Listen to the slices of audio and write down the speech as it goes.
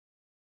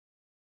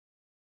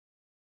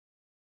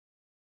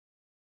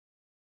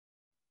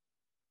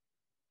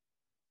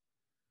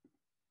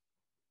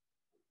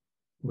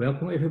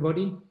Welcome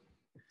everybody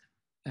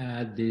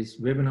at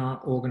this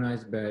webinar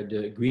organized by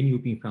the Green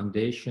European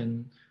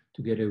Foundation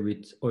together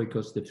with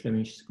Oikos, the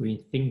Flemish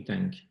Green Think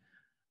Tank.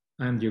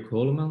 I'm Dirk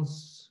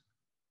Holemans,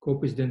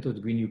 co-president of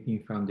the Green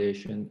European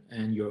Foundation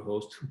and your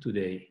host for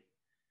today.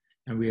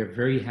 And we are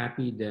very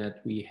happy that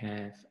we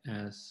have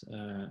as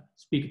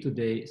speaker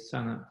today,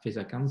 Sanna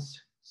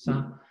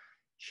Vesikansa.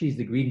 She's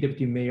the Green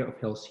Deputy Mayor of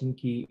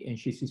Helsinki and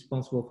she's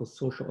responsible for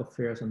social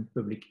affairs and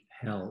public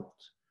health.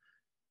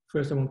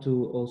 First, I want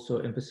to also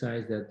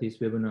emphasize that this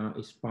webinar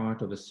is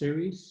part of a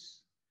series.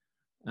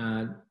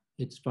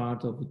 It's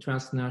part of a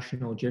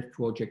transnational JEF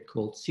project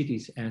called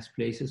Cities as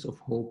Places of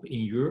Hope in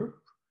Europe.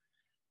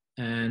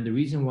 And the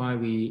reason why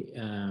we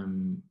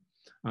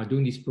are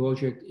doing this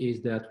project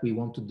is that we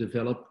want to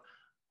develop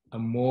a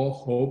more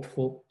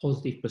hopeful,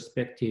 positive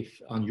perspective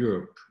on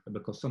Europe.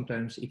 Because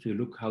sometimes if you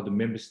look how the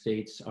member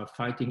states are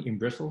fighting in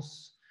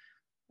Brussels,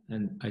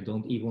 and I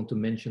don't even want to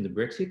mention the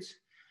Brexit,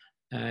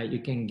 you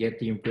can get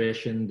the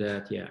impression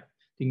that, yeah,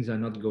 things are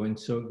not going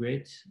so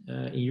great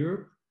in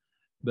Europe.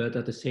 But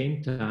at the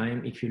same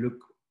time, if you look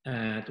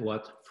at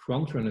what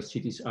frontrunner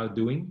cities are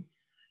doing,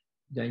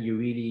 then you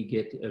really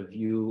get a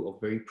view of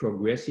very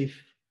progressive,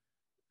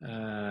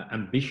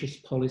 ambitious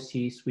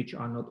policies, which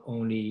are not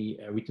only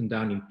written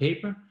down in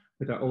paper,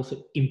 but are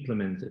also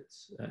implemented.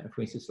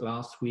 For instance,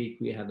 last week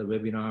we had a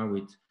webinar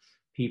with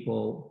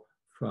people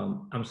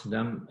from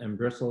Amsterdam and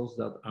Brussels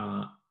that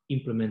are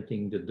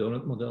implementing the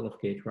donut model of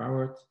Kate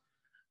Raworth.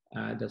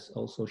 That's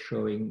also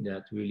showing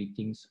that really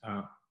things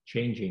are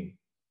changing.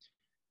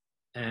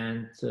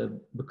 And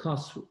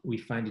because we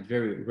find it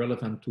very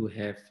relevant to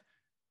have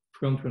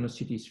frontrunner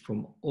cities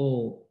from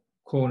all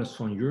corners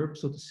from Europe,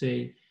 so to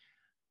say,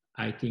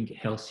 I think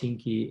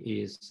Helsinki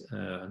is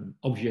an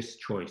obvious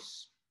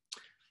choice.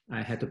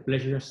 I had the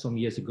pleasure some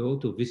years ago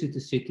to visit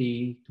the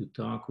city, to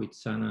talk with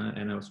Sanna,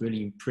 and I was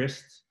really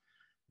impressed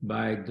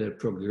by the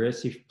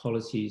progressive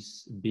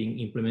policies being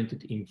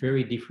implemented in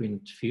very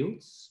different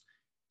fields: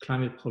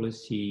 climate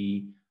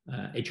policy,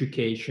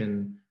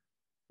 education,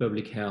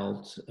 public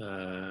health,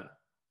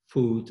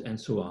 food, and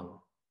so on.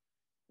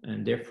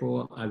 And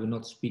therefore, I will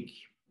not speak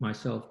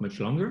myself much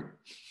longer.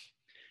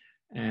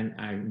 And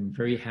I'm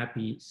very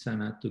happy,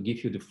 Sanna, to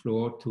give you the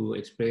floor to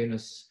explain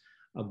us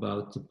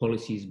about the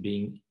policies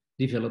being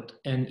developed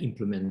and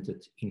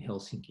implemented in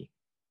Helsinki.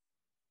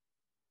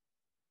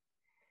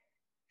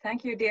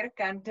 Thank you, Dirk,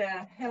 and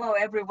hello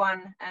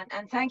everyone,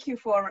 and thank you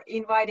for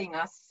inviting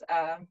us.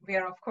 We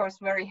are of course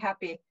very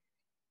happy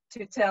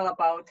to tell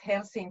about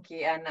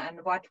Helsinki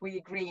and what we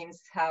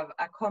Greens have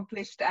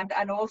accomplished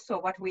and also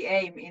what we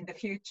aim in the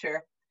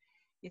future.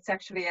 It's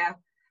actually a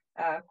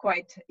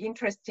quite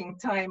interesting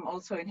time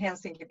also in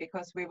Helsinki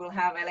because we will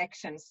have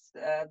elections,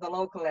 the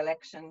local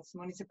elections,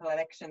 municipal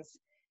elections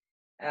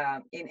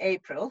in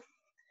April.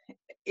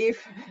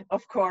 If,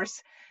 of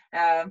course,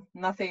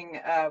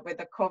 nothing with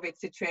the COVID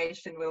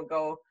situation will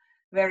go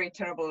very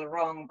terribly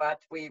wrong,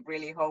 but we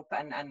really hope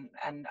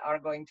and are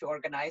going to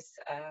organize,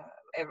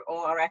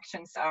 all our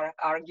actions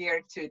are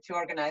geared to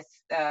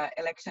organize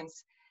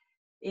elections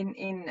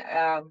in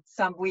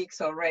some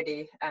weeks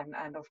already.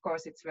 And of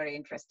course, it's very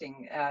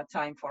interesting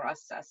time for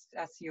us,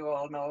 as you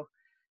all know,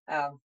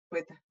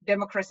 with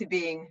democracy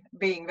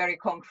being very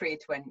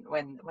concrete when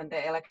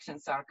the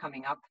elections are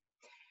coming up.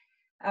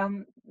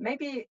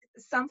 Maybe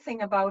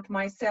something about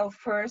myself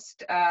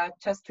first,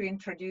 just to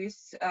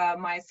introduce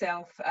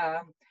myself,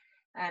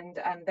 and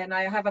then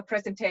I have a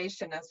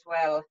presentation as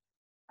well.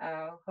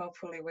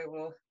 Hopefully we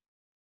will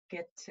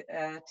get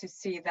to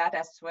see that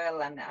as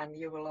well, and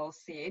you will all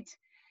see it.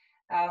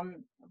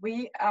 I'm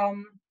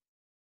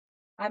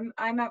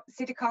a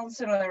city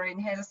councillor in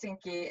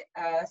Helsinki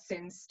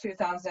since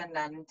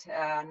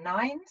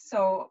 2009,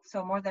 so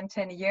more than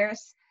 10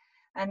 years,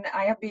 and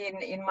I have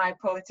been in my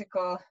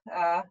political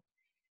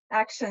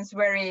actions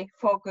very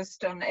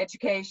focused on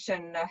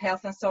education,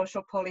 health and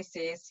social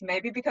policies.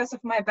 Maybe because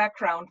of my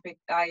background,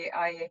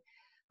 I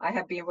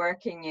have been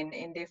working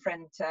in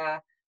different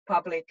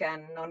public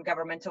and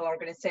non-governmental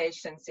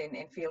organizations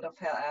in field of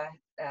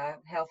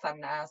health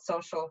and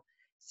social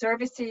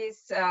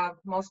services.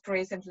 Most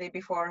recently,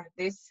 before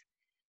this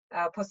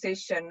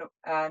position,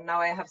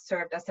 now I have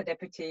served as a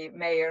deputy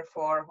mayor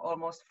for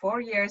almost 4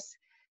 years,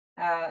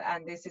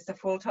 and this is a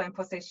full-time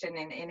position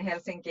in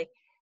Helsinki.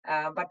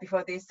 But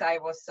before this, I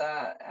was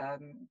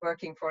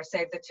working for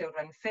Save the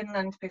Children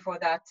Finland. Before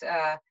that,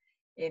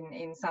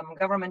 in some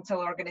governmental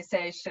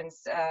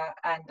organizations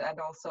and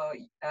also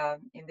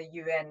in the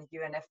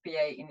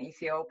UNFPA in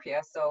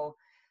Ethiopia. So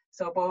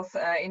both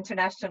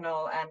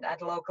international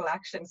and local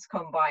actions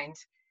combined,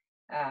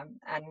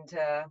 and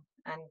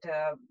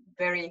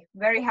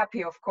very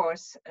happy, of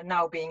course,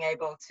 now being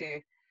able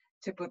to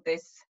put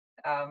this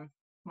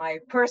my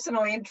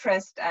personal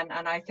interest and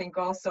I think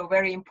also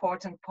very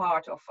important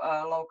part of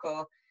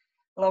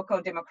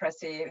local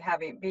democracy,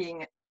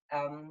 having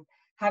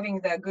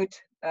the good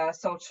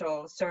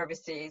social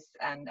services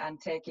and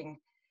taking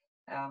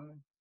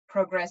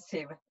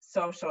progressive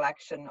social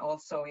action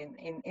also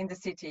in the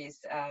cities,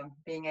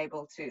 being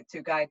able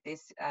to guide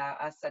this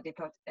as a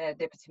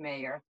deputy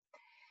mayor.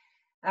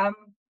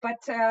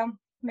 But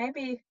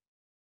maybe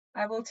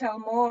I will tell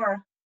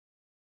more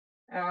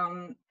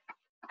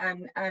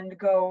and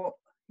go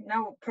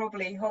now.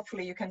 Probably,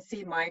 hopefully, you can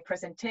see my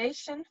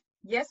presentation.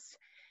 Yes.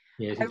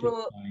 Yes,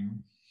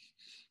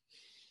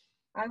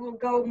 I will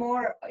go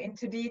more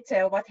into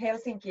detail what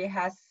Helsinki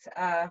has,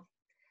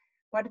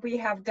 what we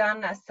have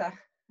done as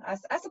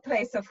a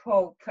place of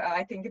hope.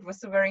 I think it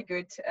was a very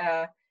good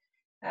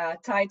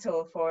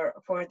title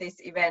for this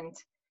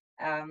event,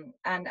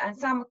 and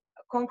some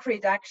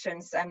concrete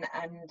actions and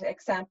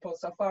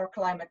examples of our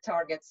climate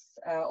targets.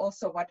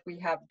 Also, what we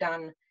have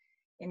done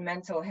in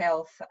mental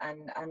health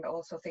and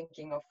also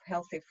thinking of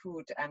healthy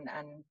food and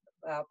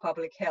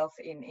public health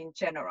in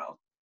general.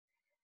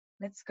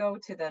 Let's go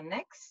to the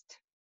next.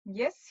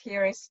 Yes,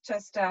 here is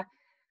just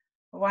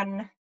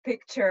one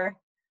picture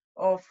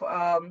of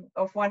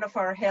one of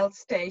our health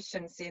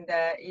stations in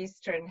the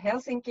eastern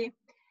Helsinki,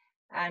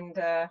 and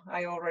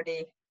I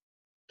already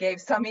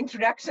gave some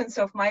introductions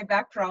of my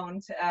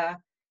background,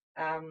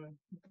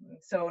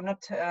 so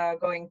not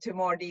going to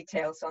more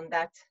details on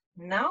that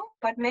now,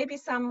 but maybe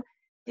some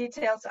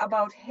details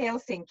about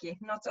Helsinki.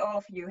 Not all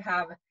of you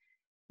have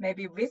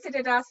maybe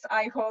visited us.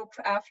 I hope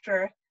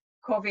after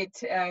COVID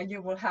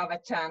you will have a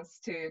chance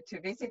to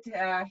visit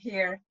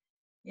here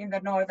in the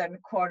northern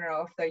corner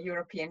of the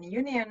European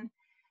Union.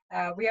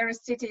 We are a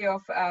city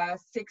of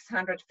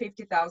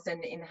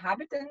 650,000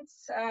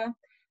 inhabitants,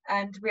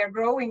 and we are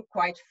growing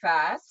quite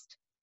fast.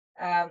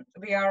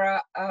 We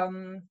are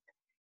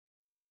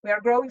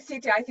a growing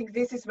city. I think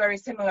this is very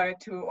similar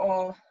to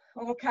all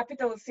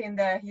capitals in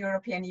the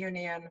European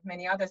Union,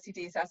 many other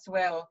cities as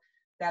well,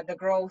 that the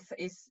growth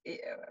is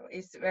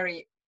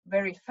very,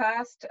 very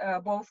fast,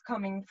 both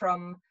coming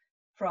from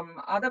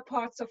other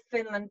parts of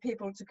Finland,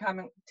 people to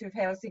come to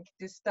Helsinki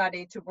to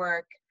study, to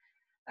work,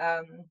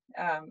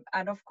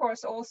 and of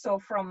course also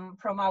from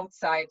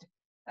outside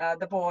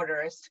the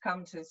borders, to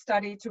come to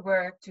study, to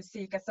work, to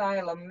seek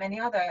asylum, many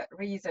other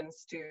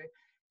reasons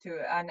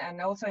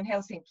and also in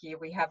Helsinki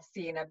we have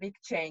seen a big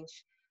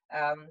change.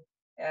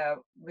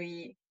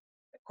 We,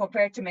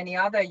 compared to many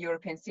other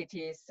European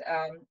cities,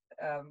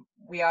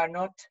 we are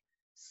not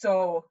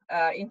so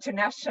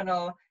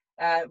international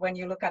when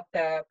you look at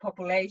the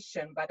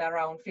population, but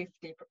around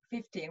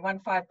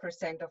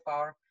 15% of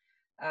our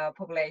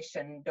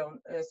population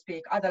don't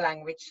speak other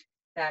language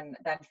than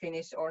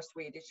Finnish or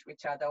Swedish,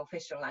 which are the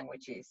official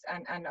languages,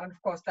 and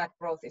of course that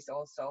growth is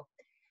also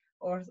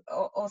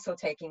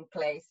taking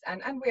place,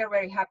 and we are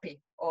very happy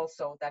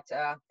also that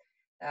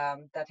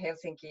that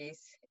Helsinki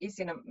is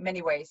in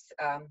many ways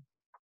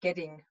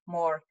getting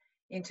more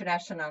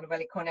international and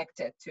very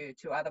connected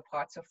to other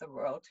parts of the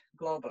world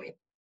globally.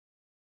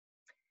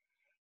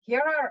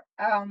 Here are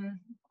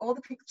all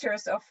the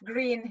pictures of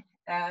green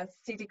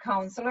city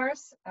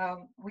councillors.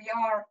 We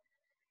are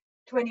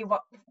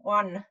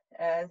 21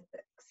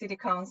 city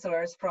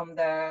councillors from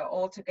the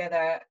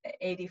altogether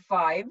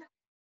 85,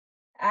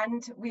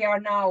 and we are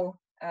now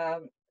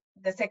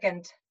the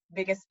second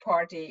biggest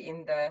party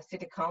in the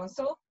city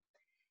council.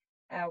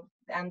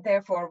 And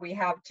therefore we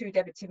have two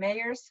deputy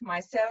mayors,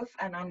 myself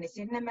and Anni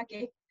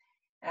Sinnemäki,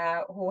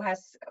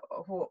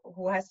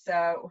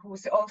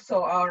 who's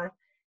also our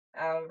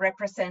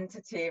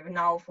representative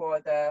now for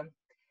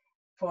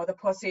the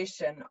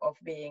position of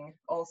being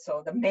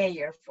also the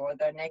mayor for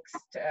the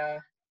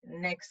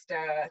next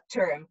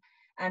term.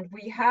 And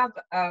we have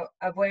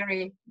a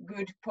very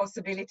good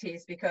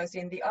possibilities, because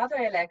in the other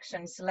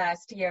elections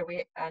last year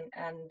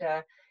and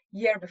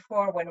year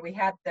before, when we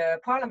had the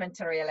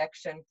parliamentary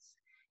elections,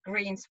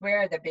 Greens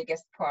were the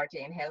biggest party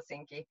in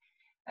Helsinki.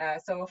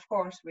 So of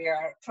course we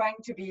are trying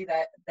to be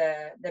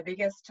the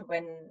biggest,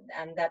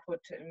 and that would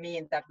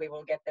mean that we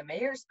will get the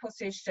mayor's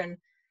position.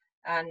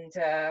 And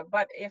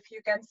but if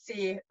you can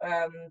see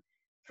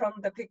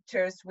from the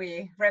pictures,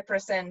 we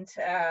represent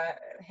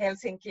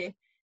Helsinki,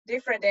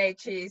 different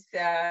ages,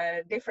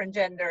 different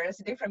genders,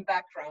 different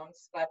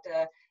backgrounds, but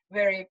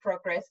very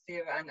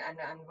progressive and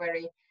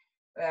very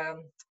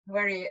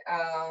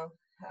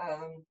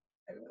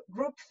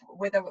group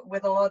with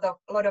a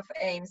lot of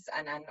aims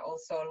and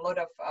also a lot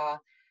of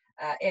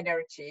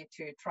energy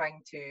to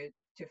trying to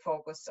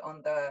focus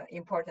on the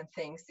important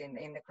things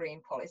in the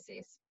green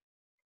policies.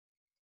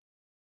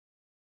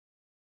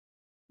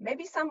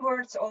 Maybe some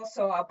words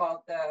also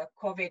about the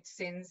COVID,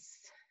 since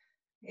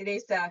it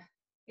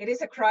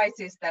is a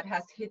crisis that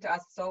has hit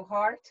us so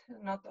hard,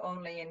 not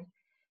only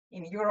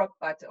in Europe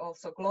but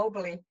also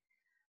globally,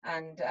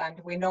 and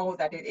we know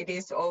that it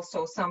is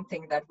also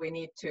something that we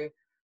need to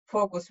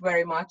focus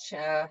very much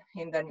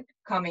in the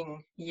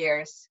coming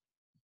years,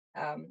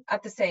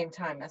 at the same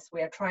time as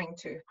we are trying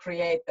to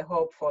create the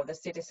hope for the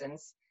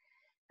citizens.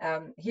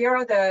 Here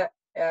are the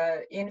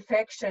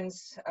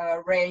infections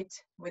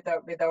rate with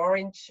the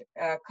orange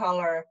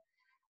color,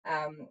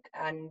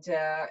 and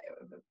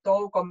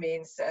Touko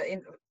means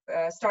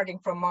starting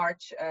from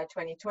March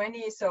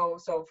 2020, so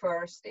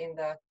first in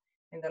the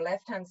in the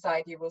left-hand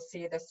side, you will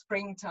see the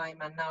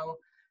springtime, and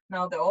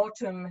now the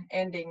autumn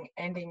ending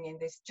in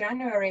this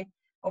January.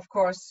 Of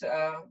course,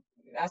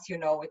 as you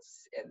know,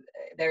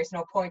 there is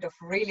no point of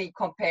really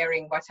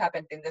comparing what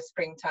happened in the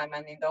springtime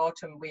and in the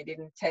autumn. We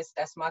didn't test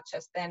as much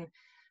as then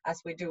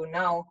as we do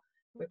now.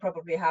 We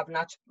probably have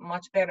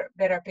much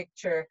better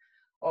picture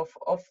of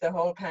the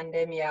whole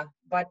pandemic.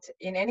 But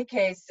in any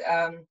case,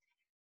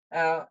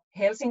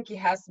 Helsinki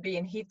has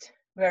been hit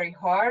very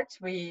hard.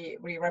 We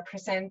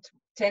represent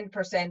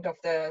 10% of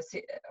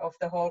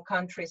the whole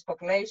country's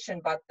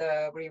population, but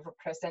we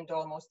represent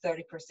almost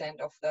 30%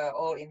 of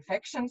all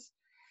infections.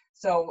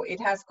 So it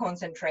has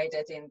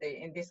concentrated in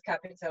this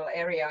capital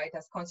area. It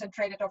has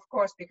concentrated, of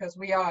course, because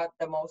we are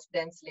the most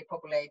densely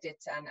populated,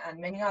 and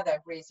many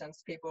other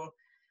reasons. People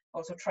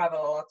also travel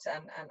a lot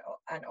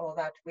and all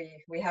that.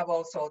 We have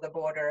also the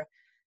border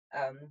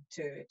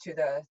to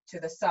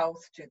the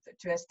south,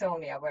 to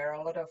Estonia, where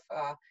a lot of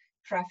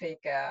traffic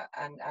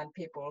and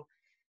people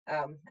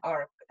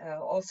are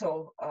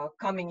also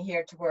coming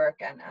here to work,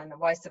 and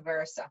vice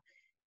versa.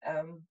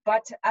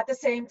 But at the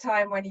same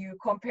time, when you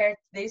compare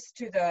this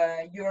to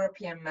the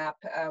European map,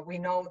 we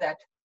know that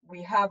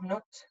we have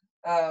not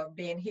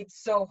been hit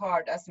so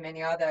hard as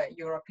many other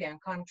European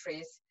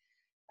countries.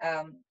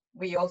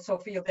 We also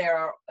feel there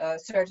are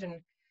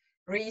certain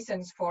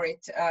reasons for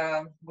it.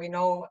 We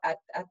know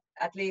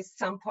at least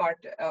some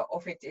part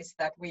of it is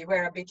that we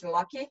were a bit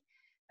lucky.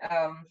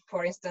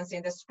 For instance,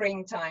 in the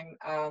springtime,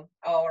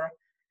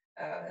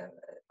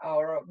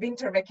 our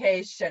winter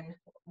vacation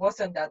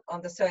wasn't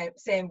on the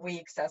same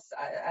weeks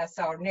as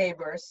our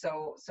neighbors,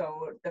 so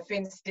the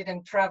Finns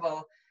didn't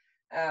travel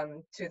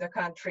to the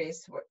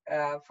countries,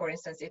 for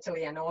instance,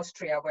 Italy and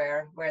Austria,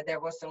 where there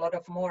was a lot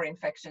of more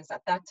infections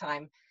at that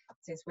time,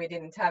 since we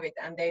didn't have it,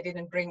 and they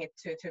didn't bring it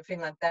to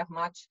Finland that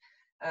much.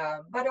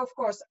 But of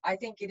course, I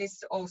think it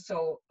is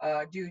also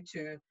due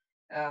to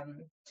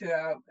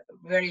a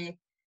very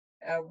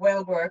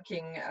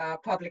well-working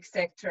public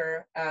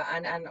sector,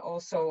 and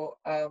also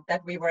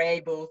that we were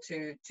able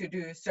to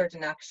do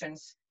certain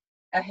actions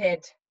ahead,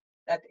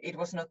 that it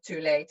was not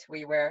too late.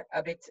 We were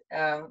a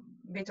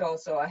bit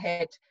also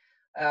ahead,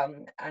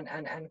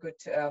 and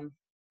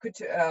could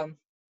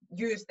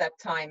use that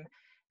time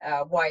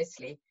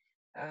wisely.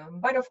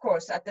 But of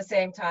course, at the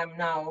same time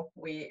now,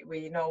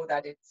 we know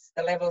that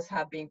the levels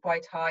have been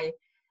quite high.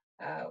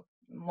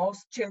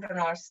 Most children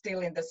are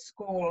still in the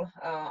school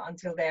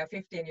until they are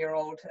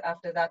 15-year-old.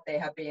 After that, they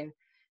have been,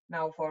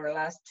 now for the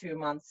last 2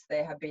 months,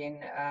 they have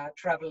been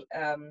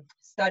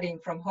studying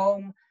from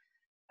home.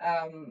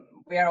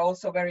 We are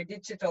also a very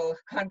digital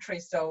country,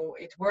 so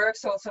it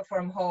works also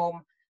from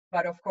home.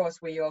 But of course,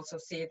 we also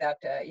see that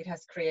it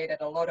has created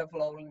a lot of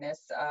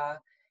loneliness, a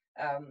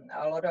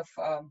lot of,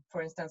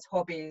 for instance,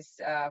 hobbies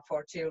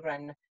for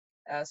children,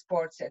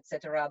 sports,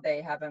 etc.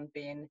 They haven't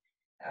been.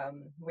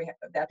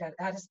 That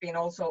has been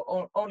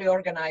also only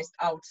organized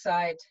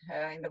outside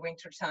in the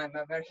winter time,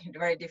 a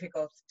very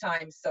difficult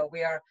time. So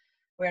we're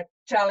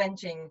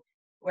challenged,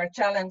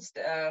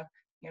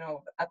 you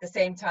know, at the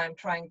same time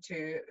trying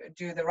to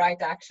do the right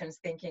actions,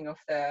 thinking of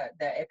the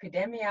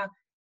epidemic,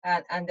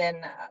 and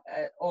then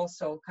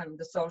also kind of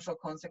the social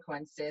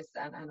consequences,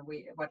 and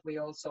what we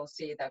also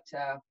see that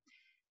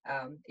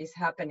is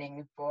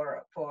happening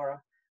for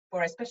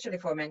especially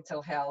for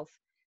mental health.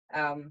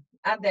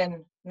 And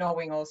then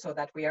knowing also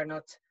that we are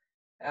not,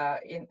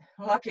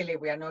 luckily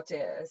we are not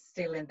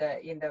still in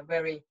the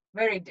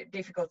very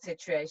difficult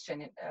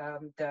situation.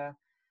 The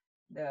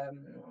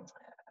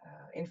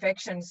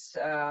infections,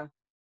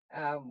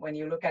 when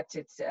you look at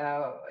it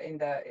in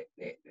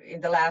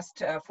the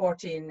last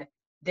 14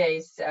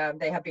 days,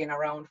 they have been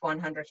around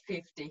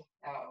 150,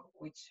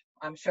 which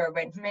I'm sure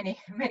when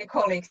many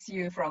colleagues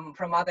you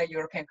from other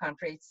European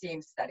countries, it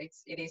seems that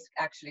it is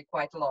actually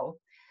quite low.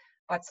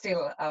 But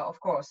still, of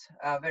course,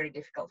 a very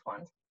difficult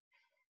one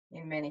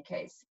in many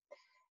cases.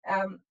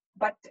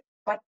 But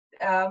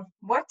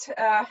what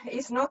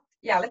is not,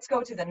 yeah, let's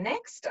go to the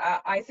next.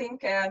 I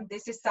think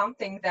this is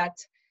something that,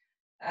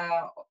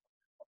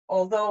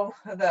 although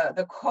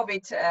the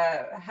COVID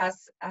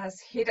has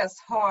hit us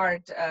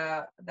hard,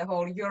 the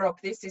whole Europe,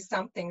 this is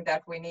something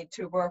that we need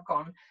to work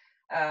on.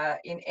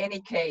 In any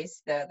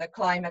case, the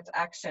climate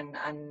action,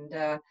 and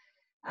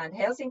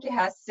Helsinki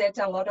has set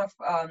a lot of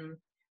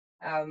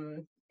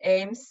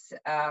aims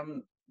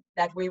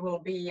that we will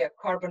be a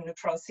carbon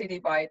neutral city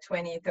by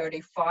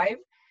 2035.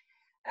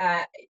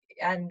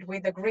 And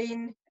with the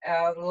green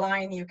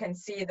line, you can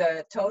see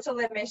the total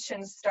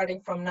emissions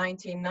starting from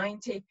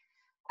 1990,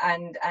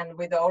 and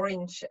with the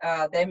orange,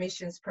 the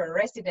emissions per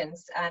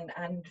residence.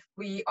 And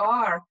we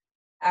are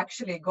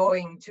actually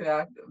going to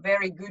a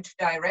very good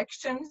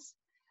directions.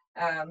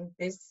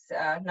 This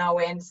now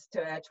ends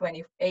to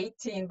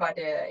 2018, but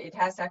it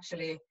has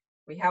actually,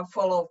 we have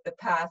followed the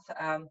path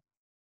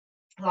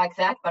like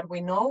that, but we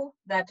know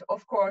that,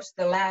 of course,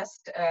 the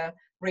last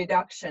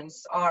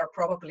reductions are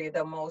probably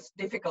the most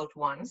difficult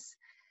ones.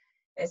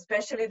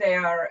 Especially they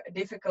are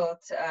difficult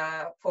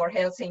for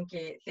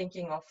Helsinki,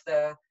 thinking of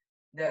the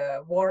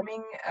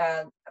warming,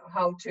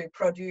 how to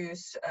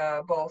produce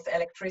both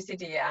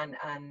electricity and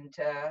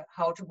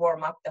how to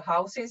warm up the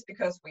houses,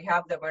 because we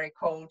have the very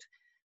cold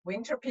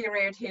winter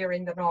period here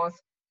in the north.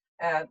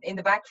 In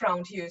the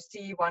background, you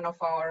see one of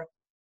our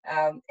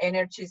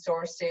energy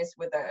sources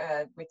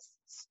which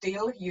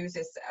still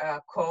uses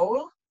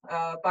coal,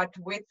 but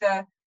with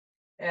the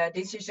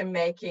decision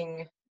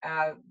making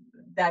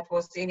that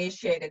was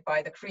initiated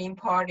by the Green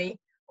Party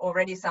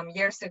already some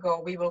years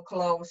ago, we will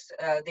close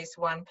this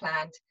one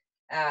plant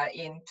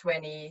in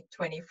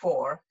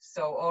 2024.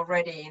 So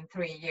already in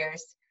 3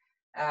 years,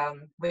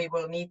 we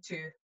will need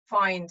to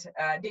find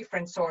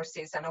different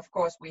sources. And of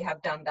course, we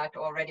have done that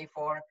already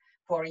for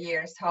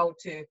years, how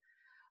to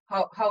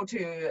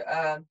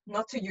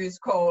not to use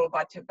coal,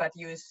 but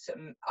use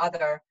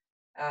other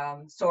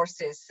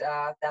sources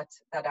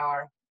that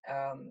are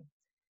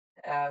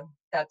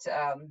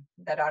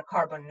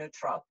carbon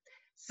neutral.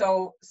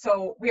 So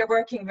we are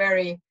working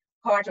very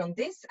hard on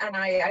this, and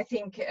I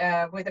think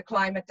with the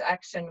climate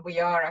action we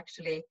are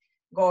actually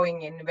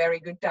going in a very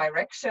good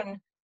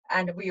direction,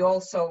 and we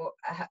also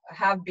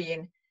have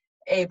been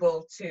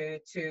able to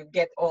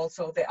get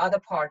also the other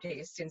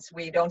parties, since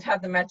we don't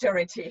have the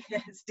majority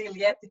still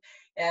yet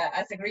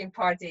as a Green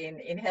Party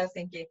in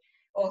Helsinki.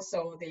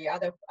 Also the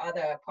other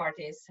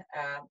parties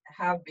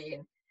have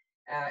been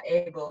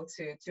able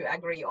to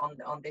agree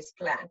on this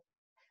plan.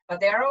 But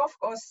there are of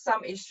course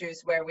some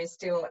issues where we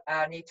still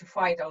need to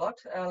fight a lot.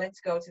 Let's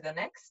go to the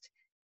next.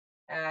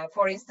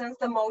 For instance,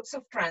 the modes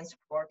of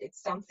transport.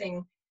 It's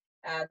something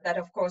that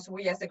of course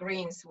we as the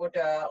Greens would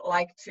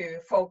like to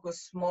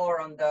focus more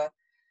on the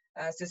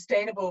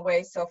sustainable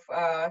ways of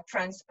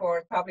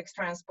transport, public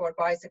transport,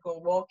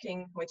 bicycle,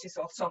 walking, which is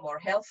also more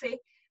healthy.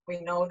 We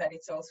know that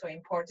it's also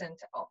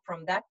important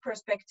from that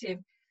perspective.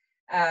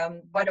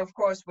 But of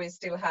course, we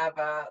still have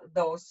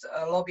those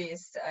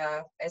lobbies,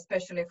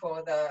 especially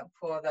for the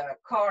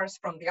cars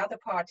from the other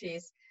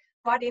parties.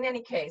 But in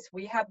any case,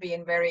 we have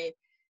been very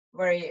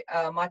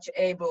much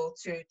able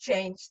to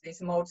change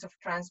these modes of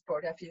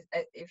transport.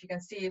 If you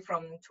can see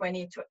from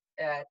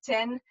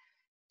 2010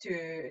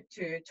 to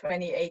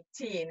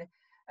 2018,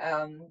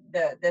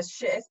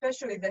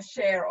 especially the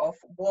share of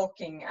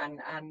walking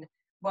and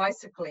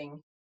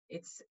bicycling,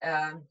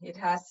 it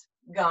has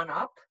gone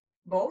up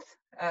both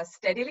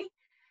steadily,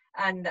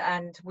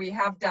 and we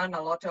have done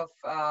a lot of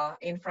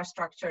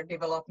infrastructure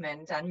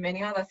development and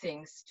many other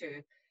things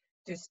to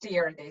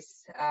steer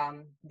this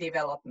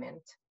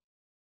development.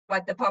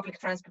 But the public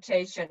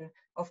transportation,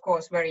 of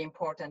course, very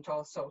important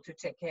also to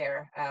take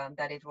care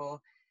that it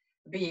will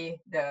be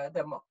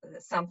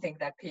something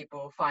that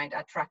people find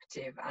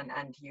attractive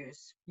and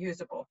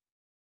usable.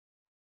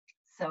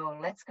 So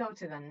let's go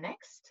to the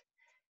next.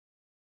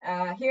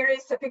 Here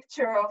is a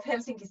picture of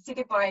Helsinki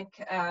city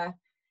bike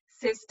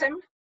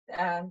system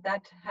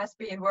that has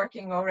been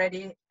working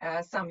already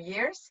some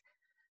years,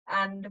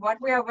 and what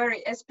we are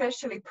very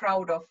especially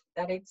proud of,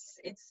 that it's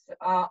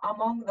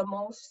among the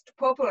most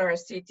popular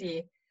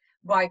city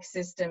bike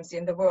systems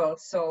in the world.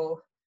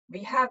 So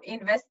we have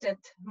invested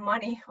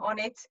money on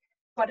it,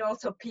 but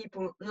also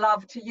people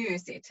love to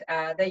use it.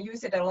 They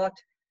use it a lot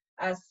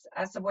as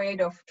a way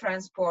of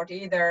transport,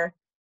 either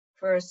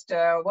first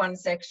one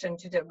section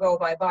to go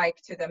by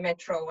bike to the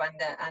metro,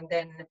 and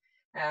then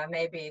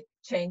maybe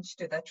change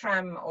to the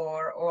tram,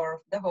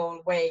 or the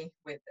whole way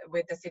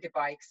with the city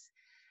bikes.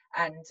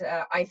 And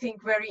I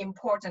think very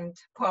important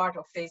part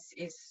of this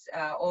is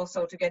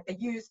also to get the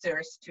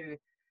users to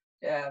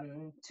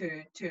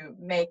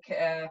make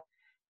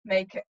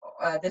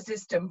the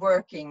system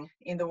working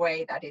in the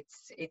way that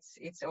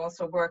it's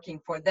also working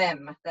for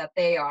them, that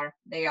they are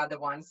the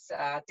ones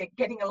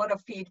getting a lot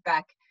of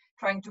feedback,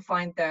 trying to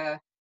find the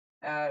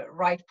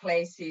right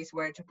places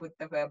where to put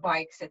the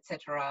bikes,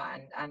 etc.,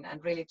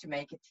 and really to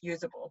make it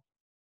usable.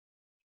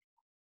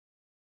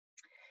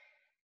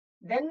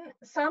 Then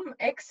some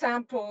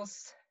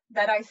examples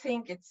that I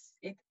think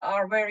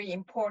are very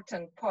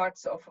important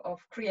parts of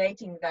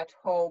creating that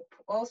hope,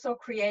 also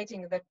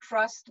creating the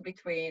trust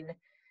between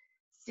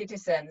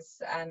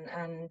citizens.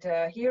 And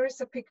here is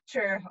a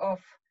picture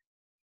of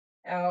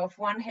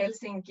one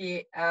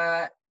Helsinki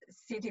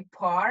city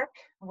park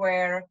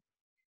where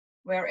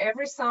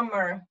every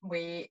summer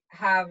we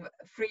have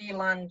free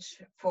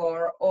lunch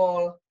for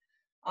all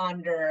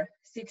under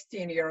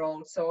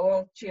 16-year-olds, so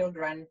all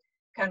children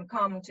can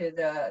come to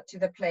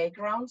the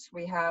playgrounds.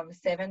 We have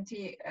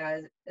 70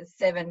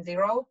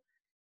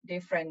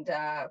 different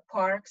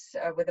parks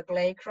with a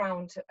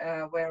playground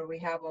where we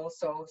have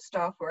also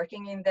staff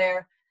working in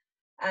there,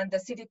 and the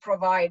city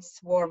provides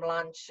warm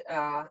lunch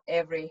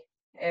every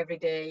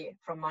day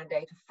from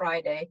Monday to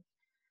Friday.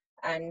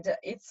 And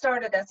it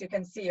started, as you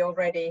can see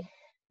already,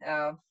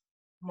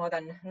 more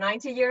than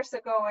 90 years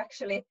ago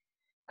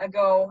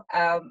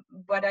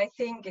but I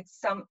think it's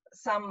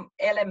some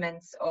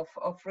elements of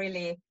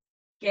really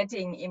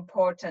getting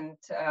important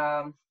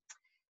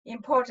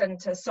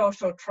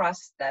social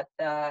trust, that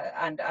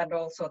and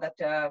also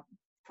that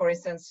for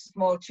instance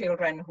small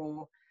children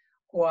who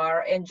who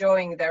are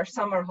enjoying their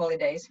summer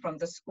holidays from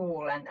the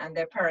school and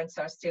their parents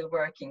are still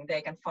working,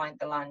 they can find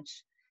the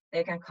lunch.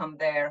 They can come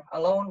there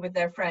alone with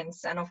their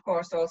friends, and of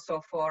course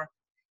also for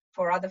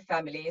other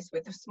families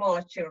with the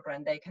smaller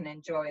children, they can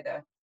enjoy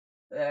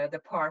the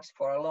parks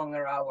for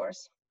longer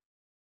hours.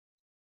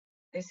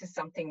 This is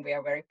something we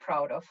are very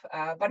proud of.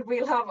 But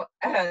we'll have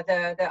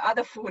the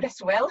other food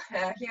as well.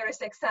 Here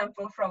is an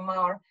example from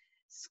our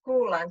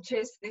school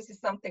lunches. This is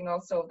something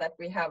also that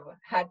we have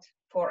had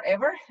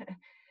forever,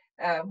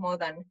 more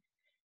than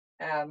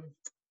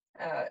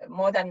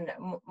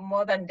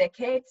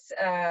decades.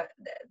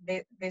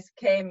 This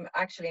came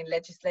actually in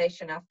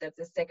legislation after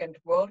the Second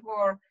World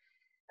War,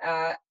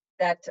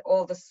 that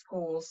all the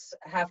schools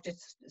have to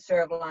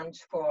serve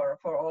lunch for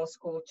all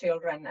school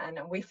children, and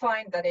we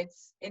find that it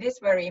is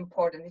very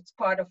important. It's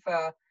part of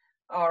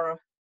our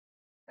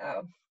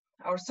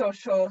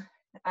social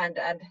and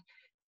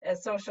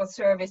social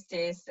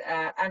services,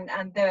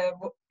 and the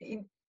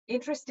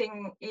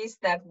interesting is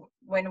that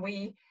when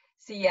we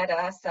see it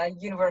as a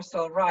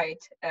universal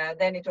right,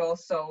 then it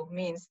also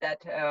means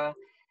that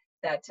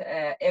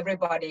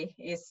everybody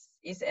is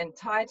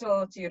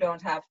entitled. You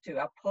don't have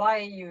to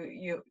apply.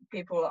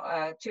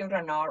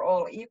 Children are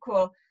all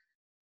equal.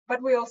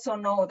 But we also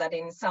know that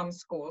in some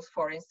schools,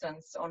 for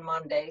instance, on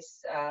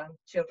Mondays,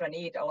 children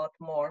eat a lot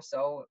more,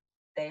 so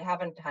they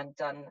haven't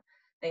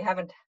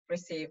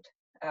received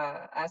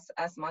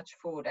as much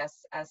food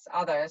as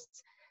others,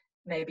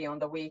 maybe on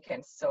the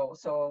weekends.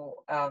 So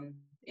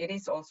it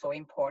is also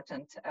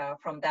important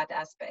from that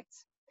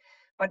aspect.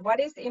 But what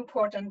is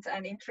important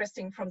and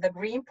interesting from the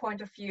green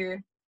point of view,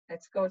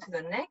 let's go to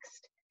the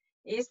next,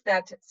 is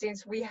that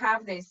since we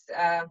have this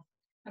kind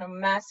of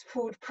mass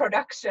food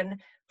production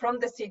from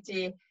the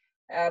city,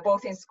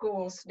 both in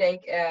schools,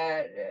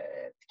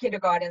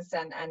 kindergartens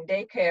and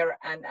daycare,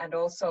 and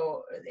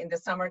also in the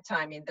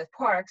summertime in the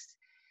parks,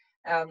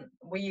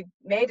 we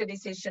made a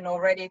decision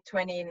already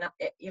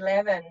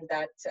 2011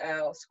 that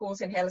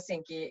schools in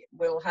Helsinki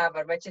will have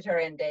a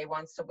vegetarian day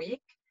once a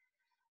week.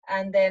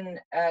 And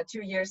then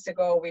 2 years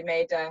ago, we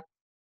made a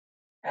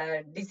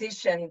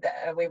decision,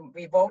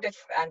 we voted,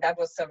 and that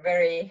was a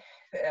very,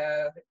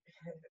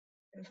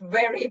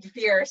 very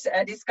fierce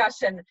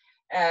discussion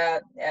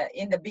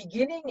in the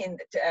beginning,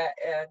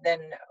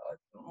 then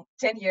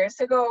 10 years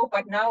ago,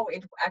 but now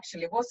it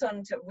actually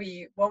wasn't.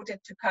 We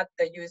voted to cut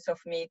the use of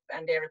meat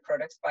and dairy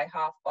products by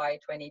half by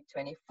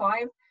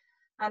 2025.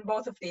 And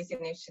both of these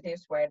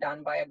initiatives were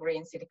done by a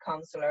Green City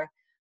Councillor.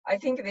 I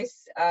think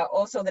this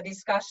also the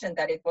discussion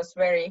that it was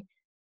very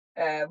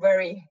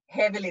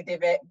heavily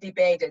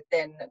debated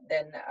then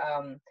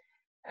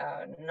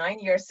 9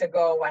 years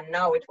ago, and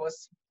now it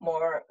was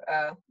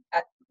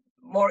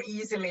more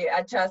easily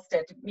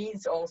adjusted,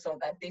 means also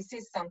that this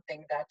is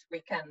something that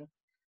we can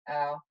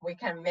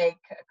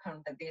make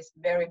kind of these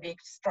very big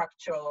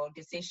structural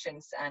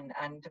decisions,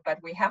 but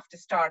we have to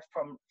start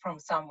from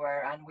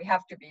somewhere, and we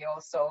have to be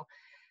also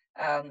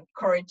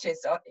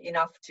courageous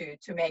enough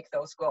to make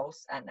those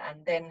goals, and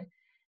then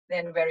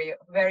then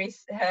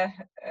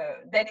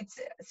it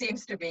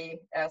seems to be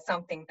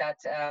something that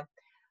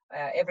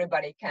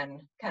everybody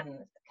can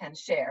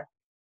share.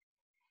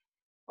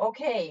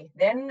 Okay,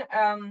 then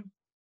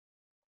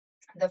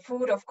the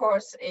food, of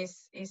course,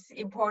 is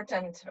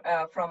important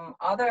from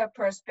other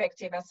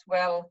perspective as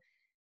well.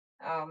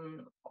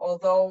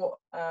 Although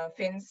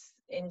Finns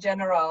in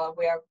general,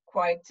 we are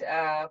quite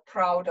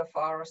proud of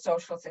our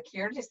social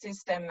security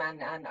system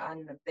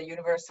and the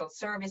universal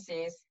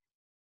services.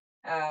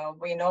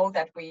 We know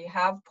that we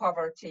have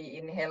poverty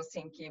in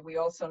Helsinki. We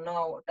also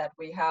know that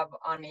we have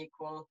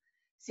unequal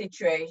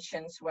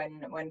situations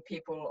when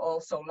people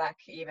also lack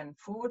even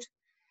food.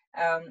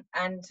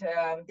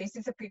 This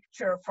is a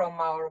picture from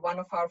one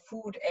of our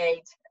food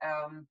aid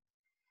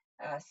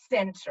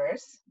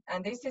centers,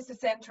 and this is a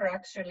center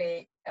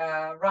actually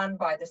run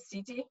by the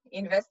city,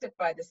 invested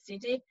by the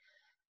city,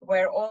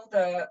 where all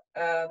the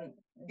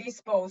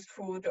disposed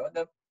food, or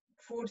the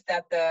food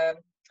that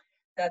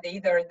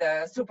either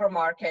the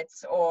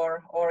supermarkets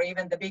or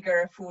even the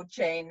bigger food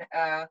chain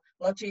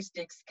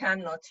logistics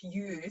cannot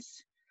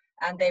use,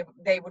 and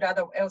they would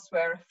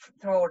elsewhere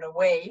throw it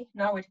away.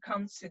 Now it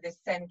comes to this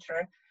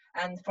center,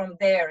 and from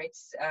there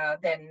it's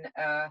then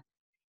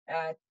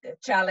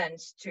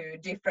challenged to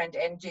different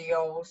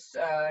NGOs,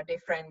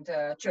 different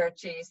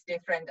churches,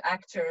 different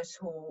actors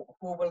who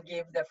will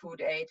give the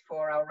food aid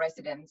for our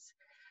residents.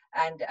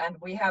 And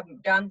we have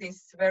done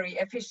this very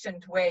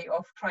efficient way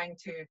of trying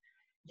to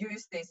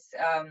use this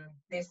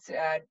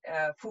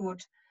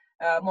food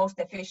most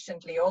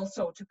efficiently,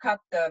 also to cut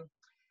the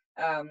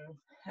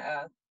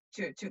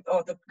to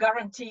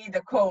guarantee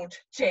the cold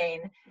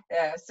chain,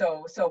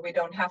 so we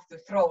don't have to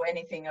throw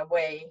anything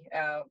away.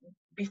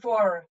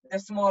 Before, the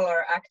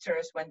smaller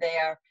actors, when they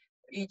are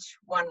each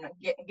one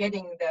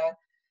getting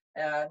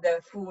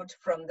the food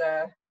from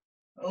the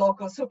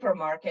local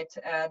supermarket,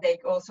 they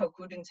also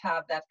couldn't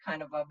have that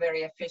kind of a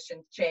very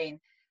efficient chain.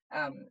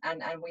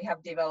 And we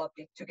have developed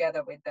it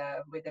together with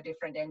the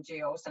different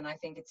NGOs, and I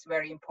think it's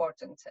very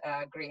important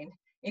green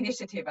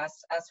initiative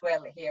as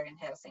well here in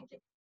Helsinki.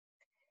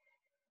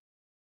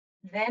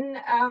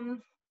 Then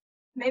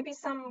maybe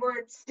some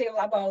words still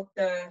about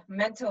the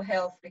mental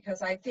health,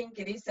 because I think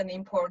it is an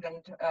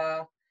important,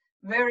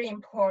 very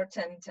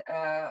important,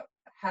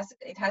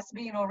 it has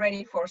been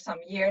already for some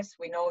years.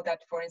 We know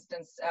that, for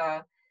instance,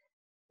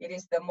 it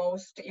is the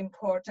most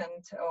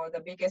important or the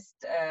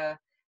biggest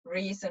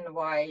reason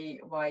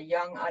why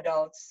young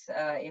adults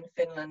in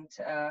Finland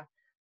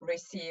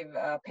receive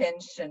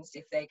pensions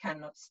if they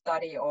cannot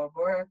study or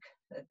work.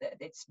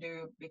 It's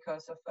due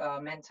because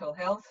of mental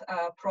health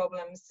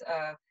problems.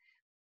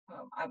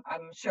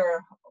 I'm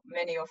sure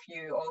many of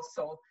you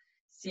also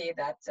see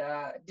that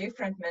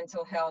different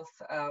mental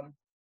health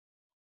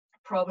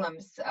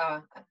problems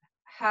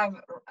have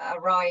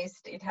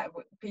arisen.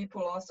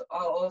 People also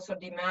are also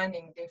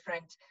demanding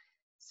different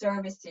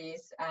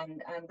services,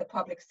 and the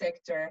public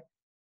sector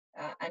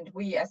and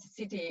we as a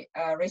city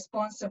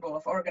responsible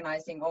of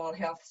organizing all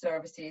health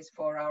services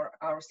for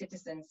our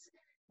citizens,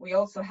 we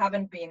also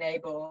haven't been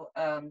able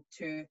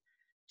to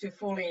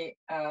fully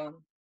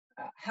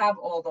have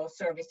all those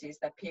services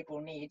that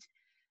people need.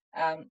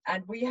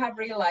 And we have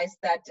realized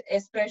that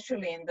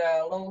especially in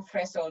the low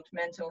threshold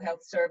mental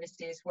health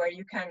services, where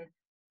you can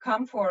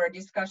come for a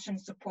discussion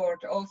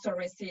support, also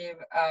receive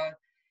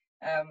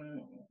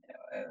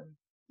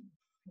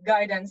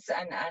guidance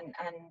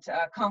and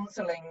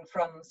counseling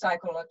from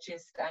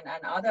psychologists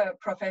and other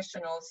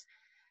professionals,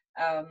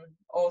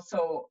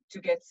 also to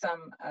get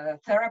some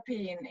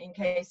therapy in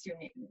case you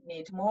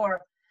need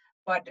more.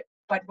 But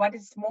what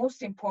is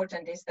most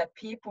important is that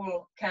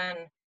people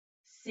can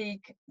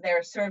seek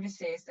their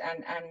services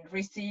and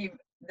receive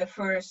the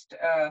first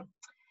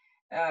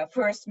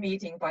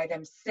meeting by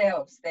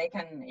themselves. They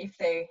can, if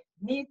they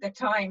need the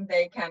time,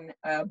 they can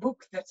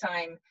book the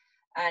time,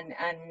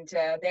 and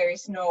there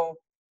is no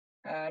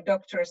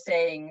doctor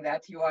saying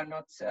that you are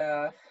not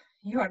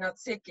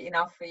sick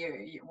enough,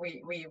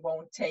 we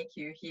won't take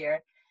you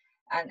here.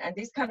 And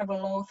this kind of a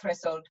low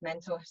threshold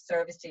mental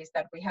services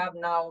that we have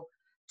now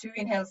too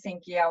in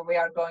Helsinki, we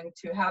are going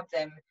to have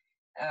them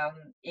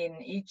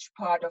in each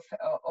part of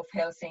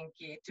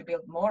Helsinki to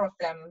build more of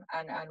them.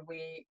 And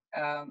we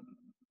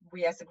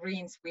as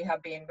Greens, we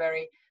have been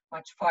very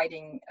much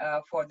fighting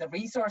for the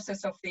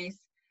resources of these,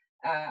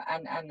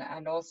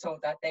 and also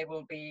that they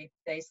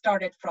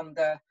started from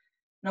the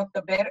not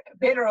the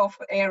better off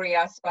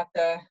areas, but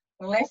the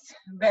less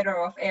better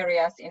off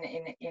areas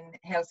in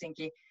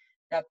Helsinki,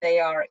 that they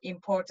are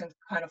important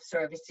kind of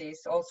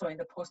services also in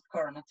the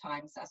post-corona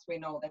times, as we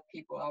know that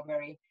people are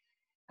very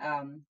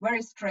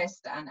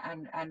stressed, and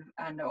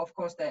of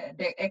course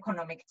the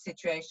economic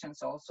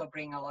situations also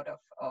bring a lot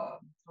of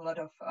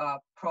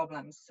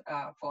problems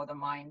for the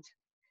mind.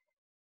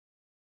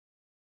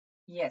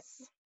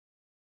 Yes.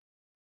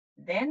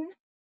 Then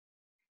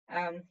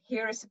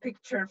here is a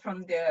picture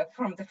from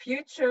the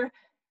future.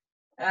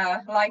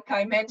 Like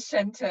I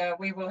mentioned,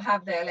 we will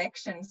have the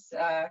elections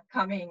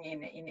coming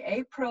in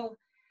April.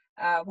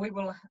 We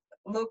will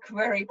look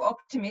very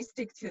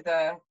optimistic to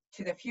the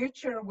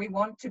future. We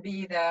want to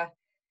be the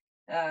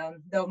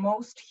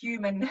most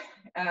human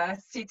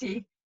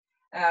city,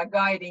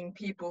 guiding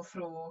people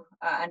through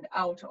and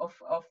out of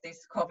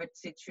this COVID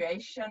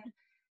situation.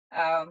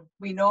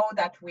 We know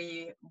that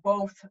we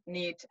both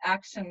need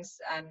actions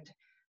and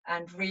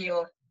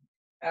real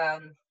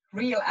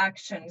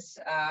actions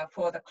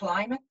for the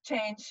climate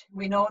change.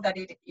 We know that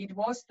it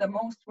was the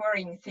most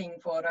worrying thing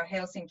for the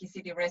Helsinki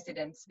city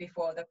residents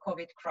before the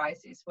COVID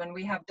crisis. When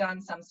we have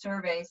done some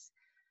surveys,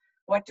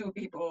 what do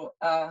people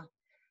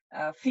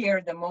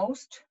fear the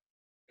most?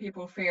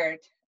 People feared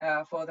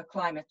for the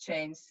climate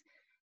change.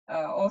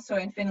 Also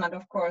in Finland,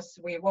 of course,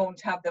 we won't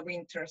have the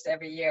winters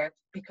every year,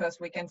 because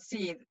we can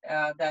see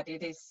that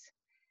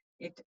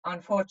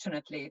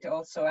unfortunately it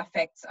also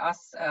affects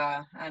us,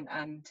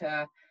 and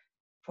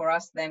for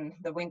us then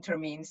the winter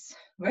means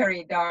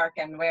very dark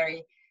and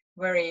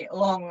very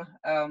long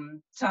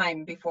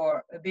time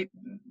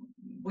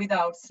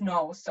without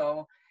snow.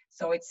 So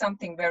it's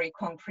something very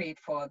concrete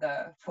for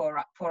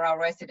our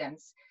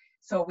residents.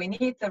 So we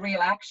need the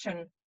real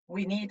action.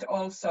 We need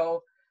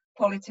also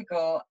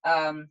political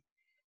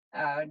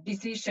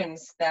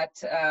decisions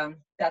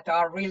that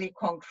are really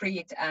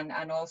concrete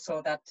and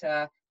also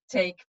that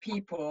take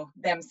people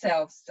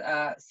themselves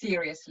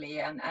seriously.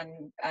 And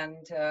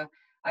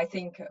I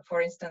think,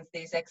 for instance,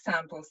 these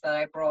examples that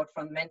I brought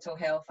from mental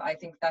health, I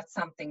think that's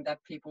something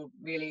that people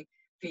really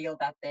feel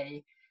that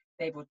they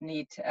would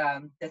need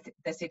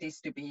the cities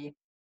to be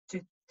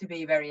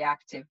very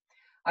active.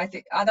 I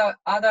think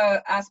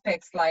other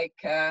aspects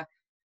like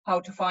how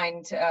to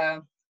find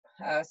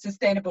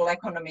sustainable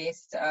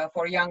economies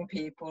for young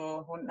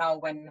people who now,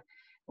 when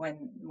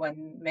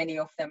many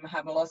of them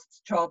have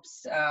lost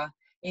jobs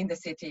in the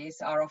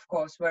cities, are of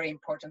course very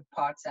important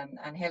parts. And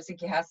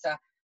Helsinki has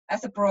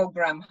a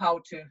program how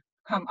to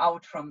come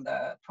out from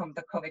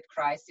the COVID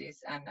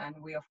crisis, and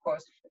we of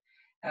course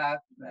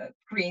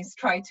Greens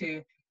try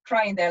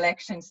in the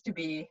elections to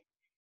be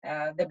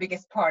the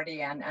biggest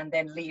party and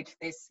then lead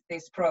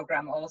this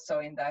program also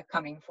in the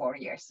coming 4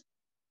 years.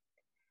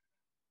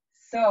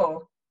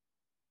 So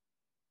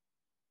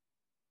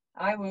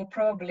I will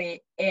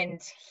probably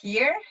end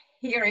here.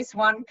 Here is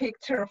one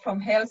picture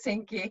from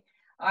Helsinki.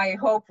 I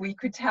hope we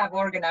could have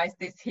organized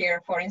this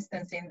here, for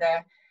instance, in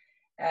the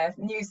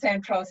new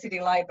Central City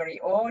Library,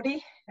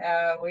 Oodi,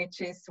 which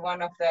is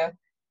one of the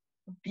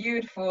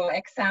beautiful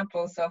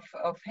examples of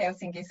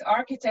Helsinki's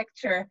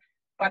architecture,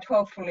 but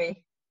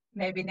hopefully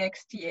maybe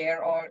next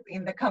year or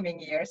in the coming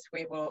years,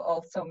 we will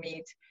also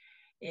meet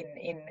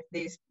in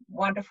these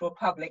wonderful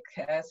public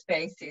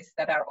spaces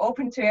that are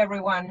open to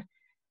everyone,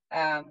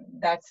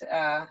 that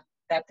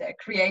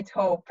create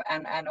hope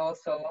and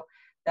also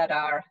that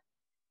are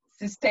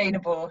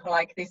sustainable,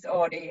 like this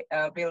Oodi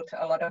built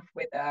a lot of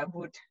with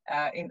wood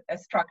in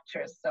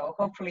structures. So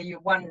hopefully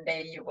one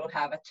day you will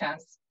have a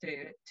chance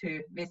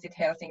to visit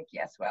Helsinki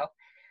as well.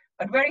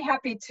 But very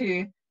happy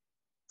to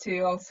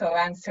also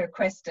answer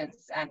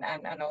questions and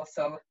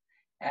also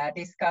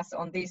discuss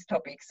on these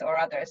topics or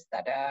others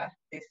that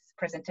this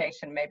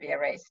presentation may be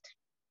raised.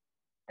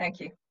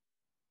 Thank you.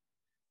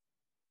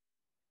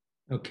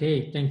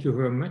 Okay, thank you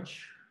very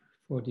much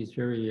for this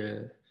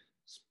very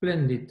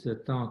splendid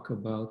talk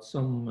about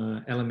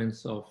some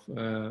elements of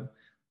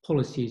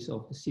policies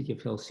of the city of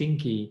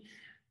Helsinki.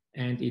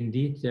 And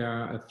indeed, there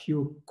are a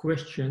few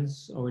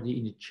questions already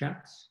in the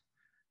chat.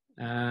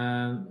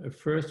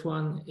 First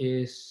one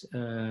is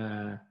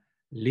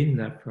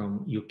Linda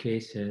from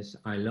UK says,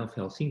 I love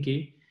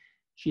Helsinki.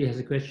 She has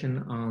a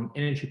question on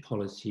energy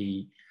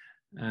policy.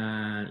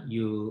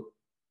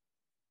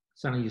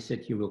 Sanna, you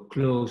said you will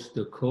close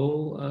the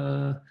coal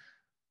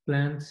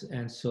plants.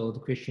 And so the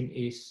question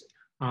is,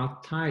 are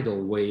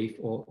tidal wave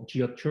or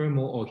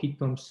geothermal or heat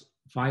pumps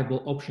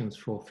viable options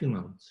for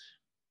Finland?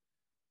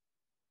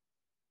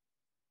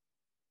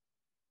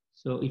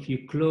 So if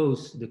you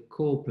close the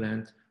coal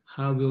plant,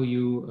 how will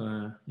you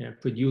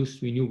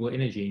produce renewable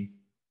energy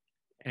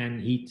and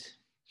heat?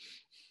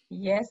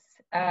 Yes,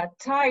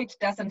 tide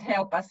doesn't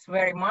help us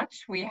very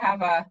much. We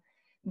have a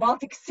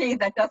Baltic Sea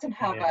that doesn't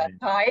have a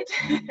tide.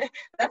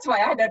 That's why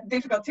I had a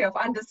difficulty of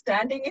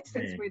understanding it,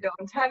 since we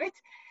don't have it.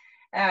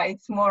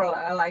 It's more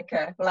like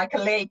a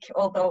lake,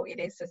 although it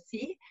is a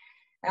sea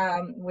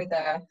with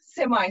a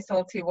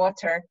semi-salty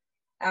water.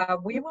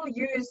 We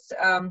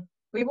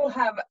will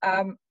have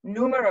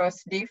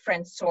numerous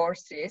different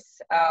sources.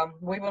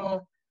 We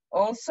will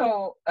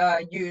also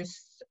use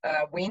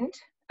wind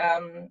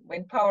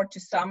power to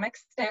some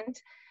extent.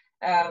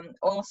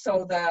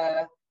 Also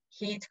the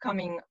heat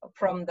coming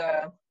from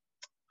the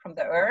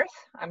earth.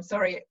 I'm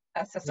sorry,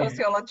 as a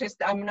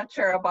sociologist, I'm not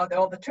sure about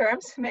all the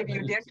terms. Maybe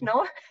you did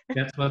know.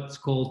 That's what's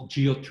called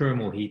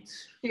geothermal heat.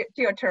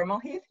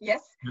 Geothermal heat,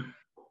 yes.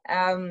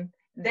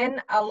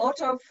 Then a lot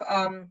of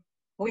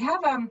we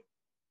have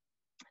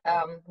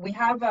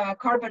a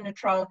carbon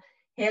neutral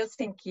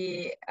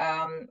Helsinki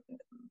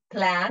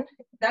plan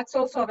that's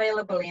also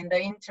available in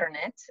the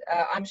internet.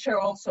 I'm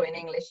sure also in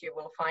English you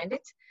will find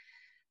it.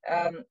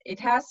 It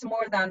has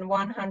more than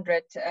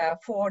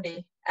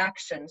 140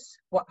 actions,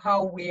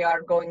 how we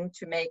are going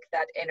to make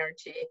that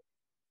energy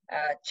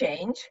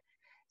change.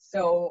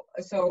 So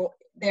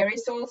there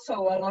is also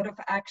a lot of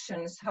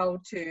actions how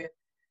to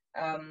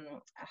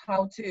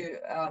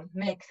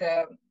make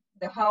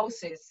the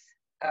houses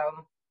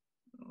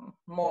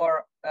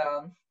more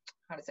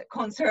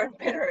conserve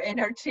better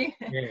energy.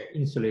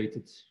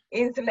 Insulated.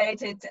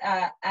 Insulated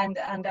and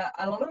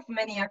a lot of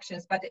many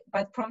actions,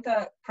 but from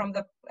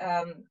the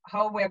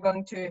how we're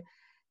going to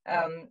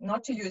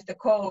not to use the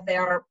coal,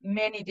 there are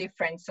many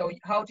different. So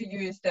how to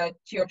use the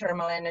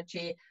geothermal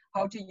energy,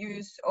 how to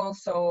use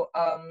also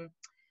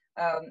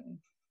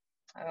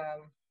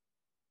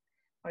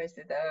what is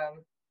it?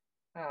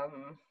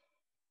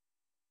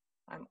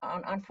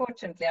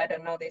 Unfortunately, I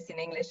don't know this in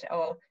English.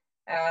 A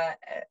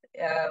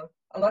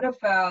lot of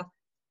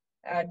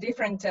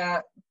different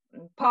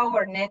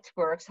power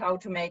networks, how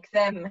to make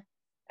them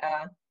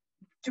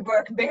to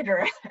work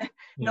better,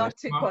 not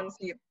to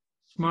consume.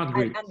 Smart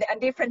grid. And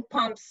different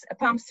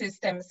pump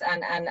systems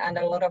and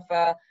a lot of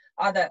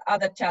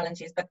other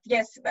challenges. But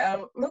yes,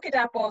 look it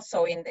up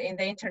also in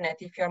the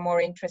internet if you're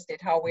more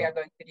interested how we are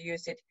going to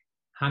use it.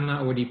 Hannah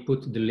already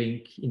put the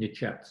link in the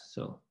chat,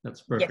 so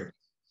that's perfect. Yes,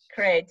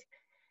 great.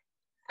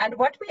 And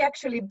what we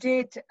actually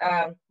did,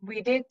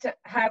 we did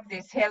have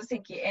this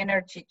Helsinki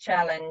Energy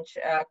Challenge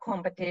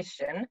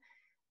competition,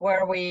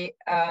 where we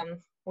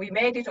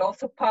made it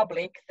also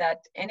public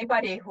that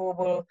anybody who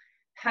will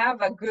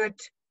have a good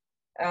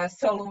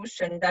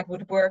solution that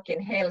would work in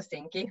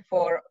Helsinki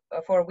for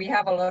we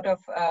have a lot of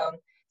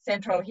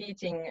central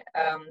heating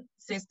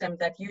system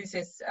that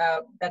uses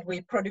that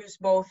we produce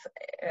both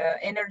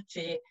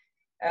energy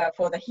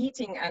for the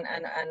heating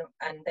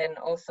and then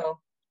also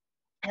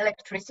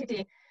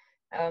electricity.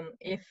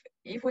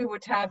 If we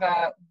would have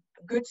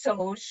good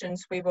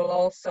solutions, we will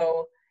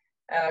also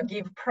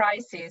give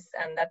prizes,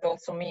 and that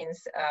also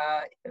means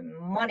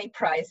money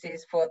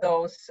prizes for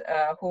those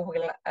who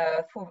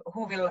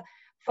will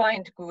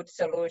find good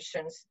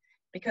solutions.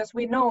 Because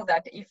we know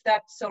that if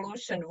that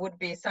solution would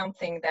be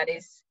something that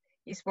is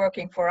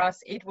working for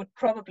us, it would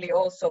probably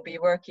also be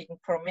working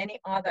for many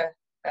other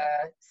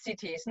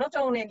cities, not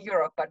only in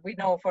Europe, but we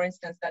know, for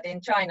instance, that in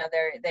China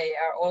they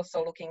are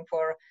also looking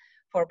for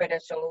better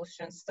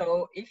solutions.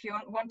 So if you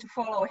want to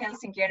follow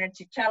Helsinki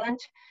Energy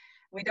Challenge,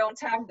 we don't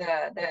have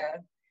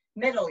the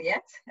medal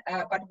yet,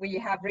 but we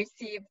have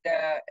received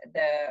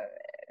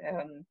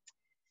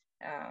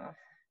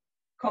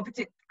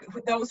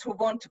those who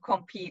want to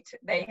compete.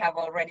 They have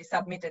already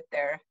submitted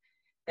their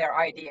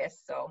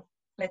ideas. So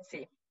let's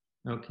see.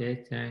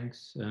 Okay,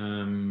 thanks.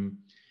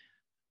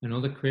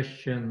 Another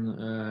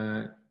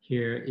question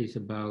here is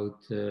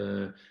about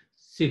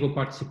civil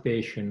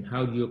participation.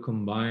 How do you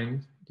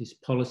combine this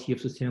policy of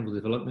sustainable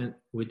development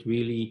with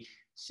really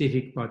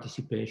civic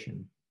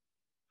participation?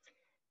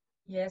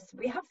 Yes,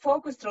 we have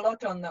focused a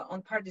lot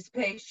on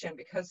participation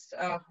because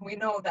we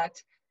know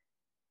that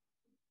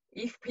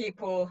if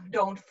people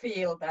don't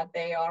feel that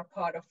they are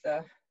part of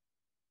the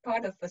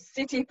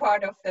city,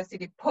 part of the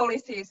city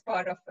policies,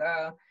 part of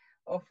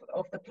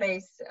the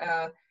place,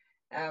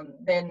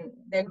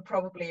 then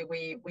probably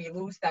we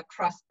lose that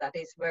trust that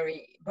is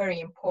very, very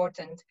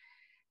important.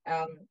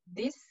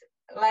 This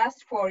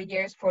last 4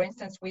 years, for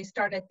instance, we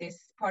started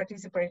this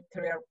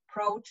participatory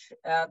approach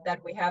that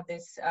we have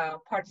this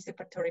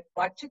participatory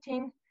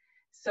budgeting.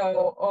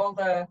 So all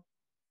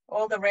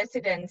the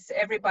residents,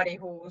 everybody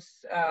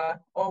who's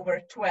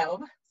over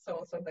 12,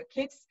 so the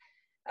kids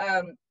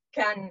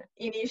can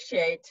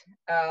initiate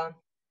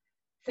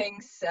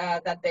things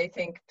that they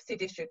think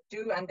cities should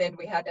do, and then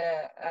we had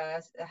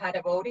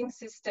a voting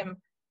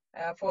system.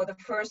 For the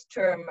first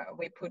term,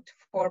 we put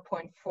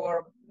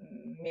 4.4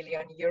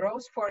 million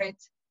euros for it.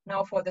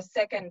 Now for the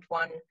second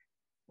one,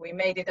 we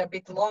made it a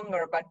bit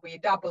longer, but we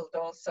doubled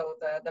also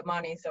the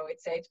money, so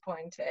it's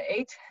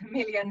 8.8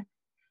 million.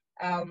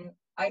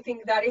 I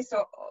think that is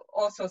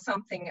also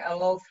something, a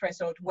low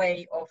threshold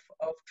way of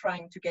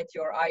trying to get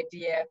your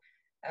idea,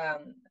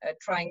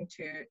 trying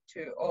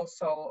to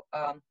also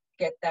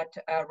get that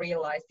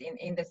realized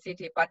in the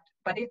city, but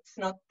it's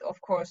not, of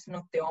course,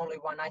 not the only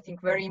one. I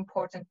think very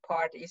important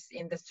part is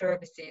in the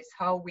services,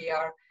 how we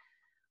are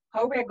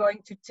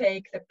going to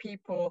take the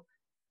people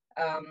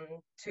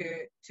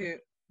to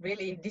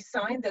really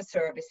design the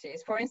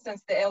services. For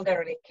instance, the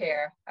elderly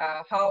care,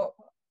 how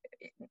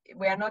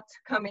we are not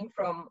coming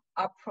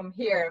up from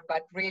here,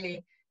 but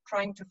really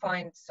trying to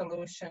find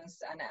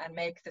solutions and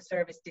make the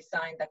service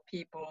design that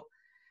people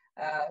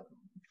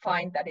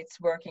find that it's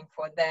working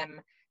for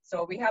them.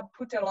 So we have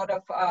put a lot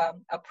of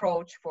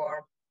approach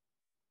for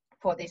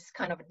this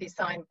kind of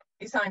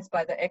designs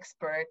by the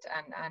expert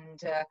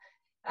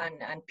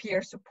and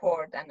peer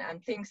support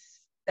and things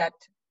that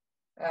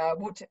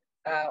would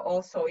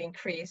also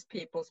increase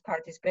people's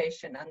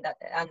participation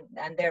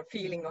and their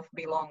feeling of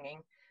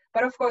belonging.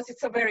 But of course,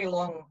 it's a very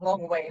long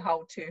way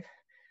how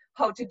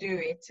to do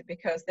it,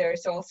 because there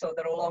is also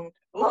the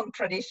long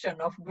tradition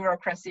of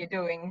bureaucracy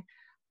doing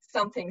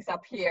some things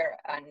up here,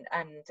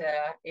 and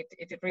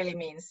it really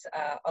means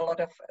a lot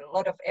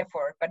of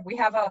effort. But we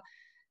have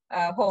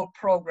a whole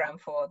program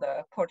for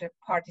the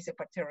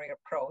participatory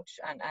approach,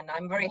 and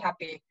I'm very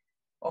happy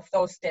of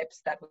those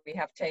steps that we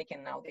have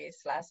taken now these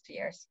last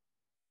years.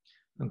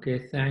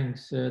 Okay,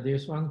 thanks.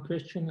 There's one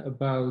question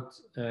about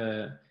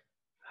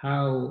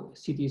how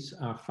cities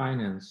are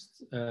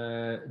financed.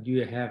 Do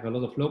you have a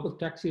lot of local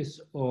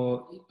taxes,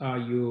 or are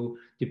you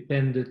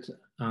dependent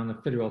on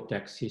a federal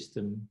tax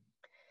system?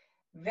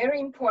 Very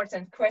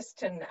important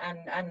question,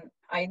 and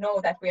I know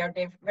that we are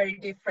very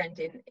different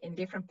in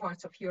different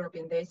parts of Europe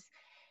in this.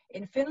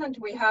 In Finland,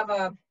 we have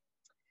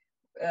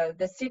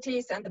the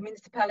cities and the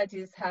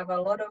municipalities have a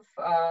lot of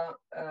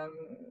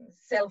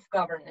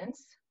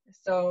self-governance.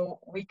 So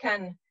we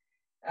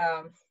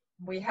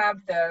have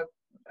the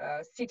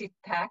city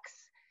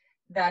tax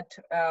that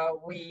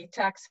we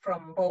tax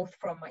from both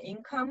from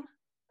income,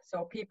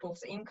 so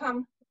people's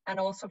income, and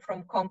also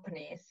from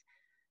companies,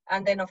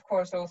 and then of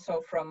course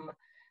also from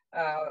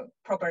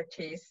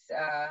properties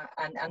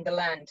and the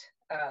land.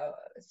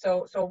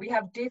 So we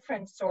have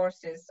different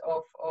sources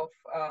of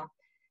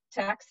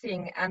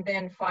taxing and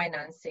then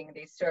financing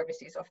these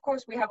services. Of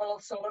course, we have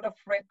also a lot of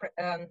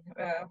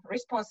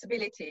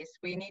responsibilities.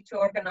 We need to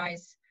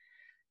organize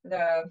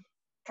the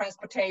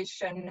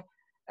transportation,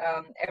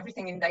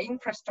 everything in the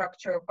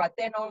infrastructure, but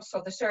then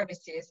also the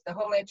services, the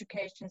whole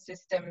education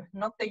system,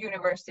 not the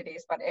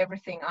universities, but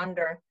everything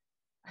under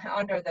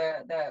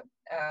the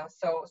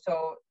so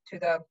to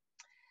the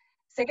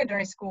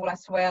secondary school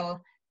as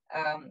well,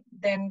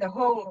 then the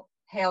whole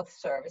health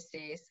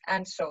services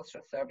and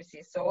social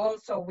services. So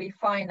also we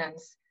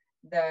finance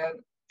the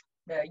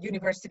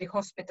university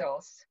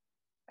hospitals,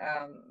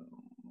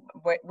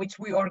 which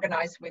we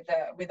organize with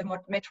the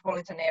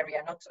metropolitan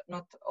area,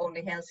 not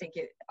only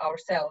Helsinki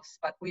ourselves,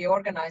 but we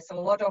organize a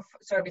lot of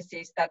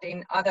services that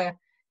in other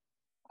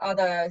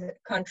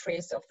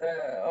countries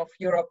of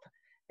Europe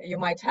you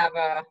might have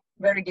a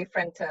very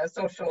different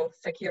social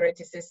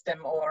security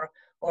system, or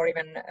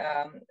even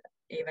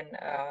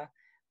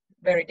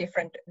very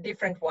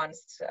different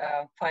ones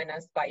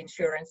financed by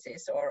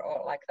insurances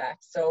or like that.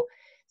 So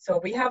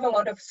we have a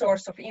lot of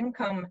source of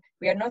income.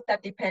 We are not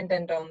that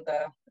dependent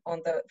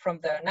from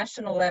the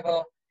national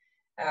level,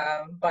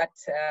 But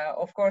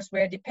of course,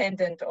 we're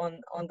dependent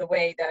on the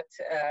way that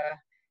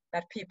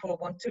that people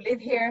want to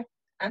live here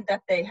and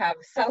that they have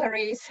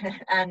salaries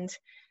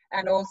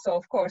and also,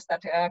 of course,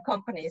 that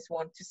companies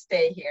want to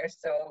stay here.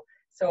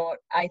 So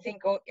I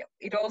think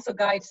it also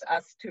guides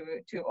us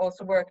to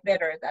also work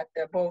better, that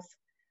both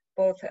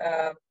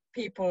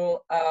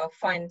people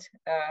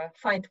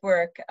find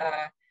work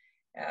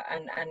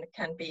and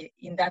can be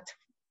in that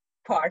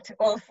part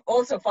of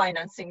also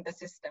financing the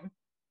system.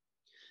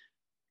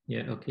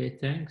 Yeah, okay,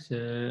 thanks.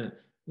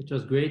 It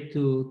was great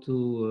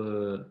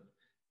to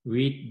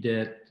read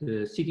that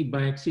the city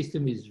bike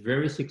system is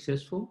very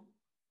successful.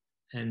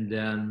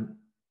 And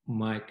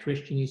my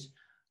question is,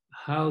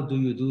 how do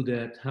you do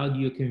that? How do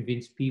you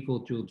convince people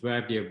to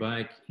drive their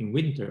bike in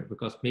winter?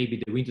 Because maybe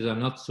the winters are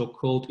not so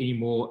cold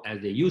anymore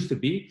as they used to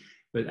be,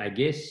 but I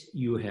guess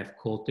you have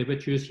cold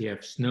temperatures, you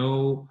have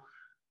snow,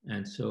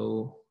 and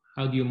so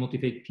how do you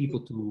motivate people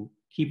to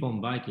keep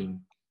on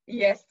biking?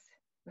 Yes,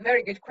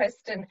 very good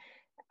question.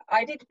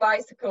 I did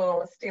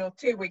bicycle still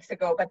 2 weeks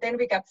ago, but then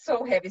we got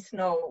so heavy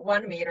snow,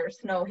 1 meter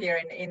snow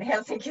here in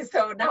Helsinki.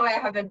 So now I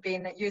haven't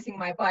been using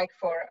my bike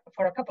for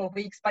a couple of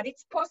weeks, but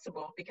it's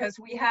possible because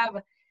we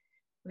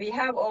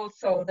have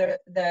also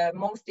the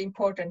most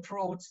important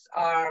routes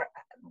are,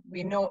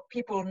 we know,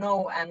 people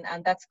know,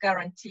 and that's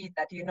guaranteed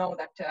that you know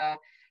that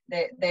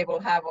they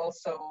will have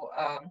also,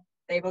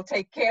 they will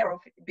take care of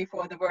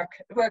before the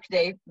work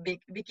day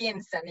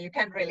begins, and you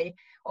can really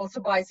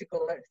also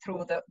bicycle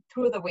through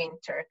the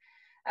winter.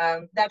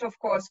 That of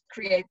course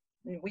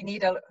we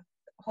need a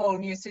whole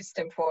new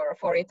system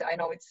for it. I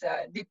know it's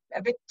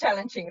a bit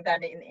challenging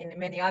than in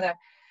many other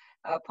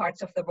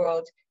parts of the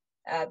world.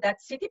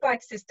 That city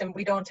bike system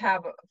we don't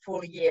have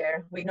full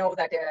year. We know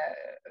that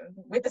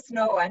with the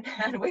snow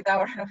and with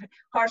our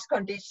harsh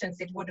conditions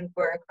it wouldn't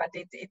work, but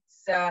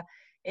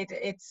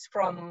it's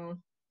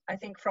from, I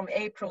think, from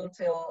April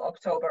till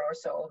October or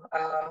so,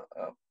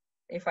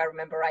 if I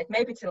remember right,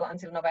 maybe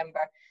until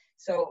November.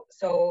 So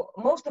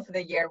most of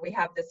the year we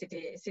have the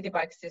city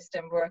bike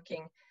system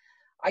working.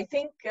 I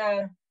think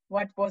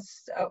what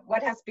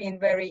has been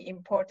very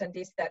important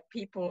is that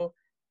people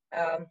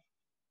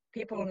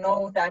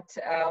know that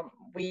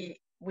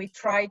we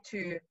try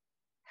to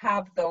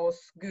have those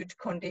good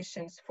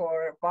conditions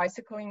for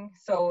bicycling,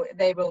 so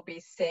they will be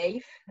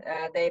safe.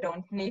 They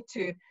don't need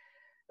to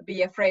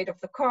be afraid of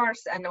the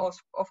cars, and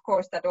also, of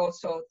course, that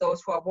also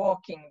those who are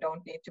walking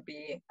don't need to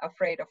be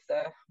afraid of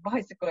the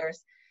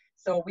bicyclers.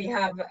 So we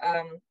have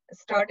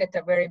started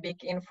a very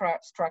big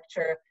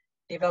infrastructure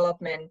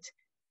development,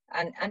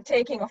 and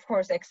taking, of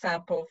course,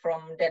 example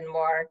from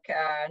Denmark,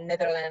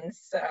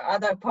 Netherlands,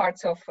 other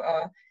parts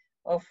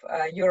of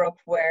Europe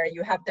where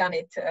you have done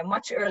it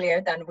much earlier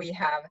than we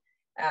have,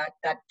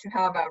 that to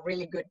have a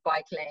really good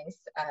bike lanes,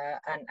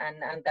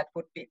 and that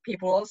would be,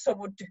 people also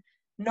would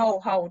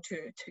know how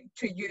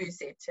to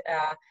use it.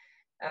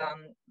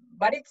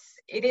 But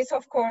it is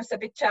of course a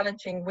bit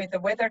challenging with the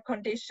weather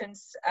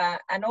conditions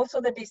and also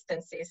the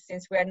distances,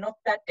 since we are not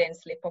that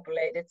densely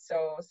populated.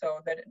 So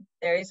that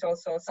there is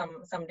also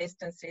some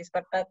distances,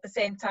 but at the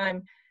same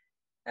time,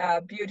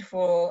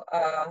 beautiful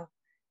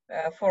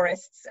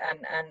forests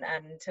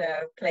and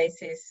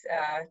places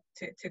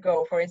to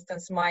go. For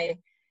instance, I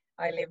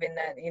live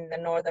in the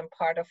northern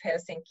part of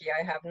Helsinki.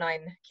 I have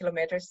 9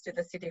 kilometers to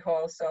the city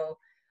hall, so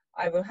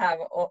I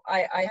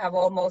have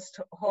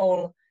almost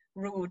whole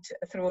route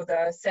through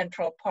the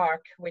central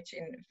park, which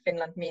in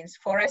Finland means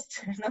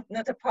forest,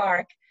 not a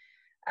park,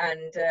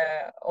 and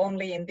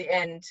only in the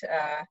end,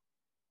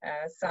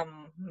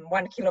 some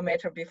 1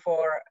 kilometer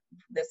before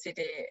the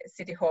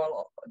city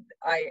hall,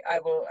 I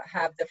will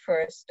have the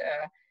first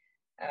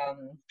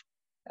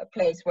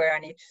place where I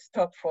need to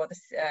stop for the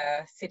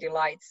city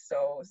lights.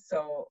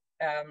 So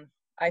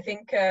I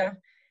think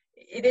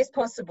it is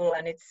possible,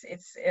 and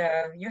it's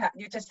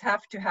you just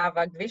have to have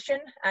a vision,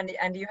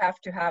 and you have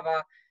to have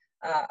a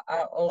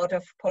lot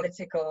of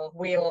political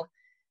will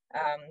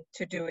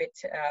to do it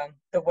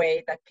the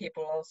way that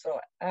people also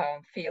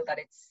feel that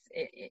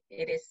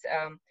it is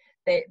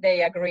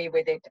they agree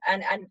with it.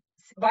 And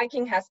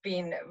biking has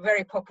been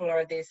very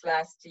popular this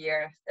last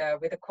year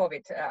with the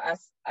COVID,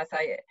 as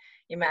I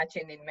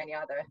imagine in many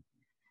other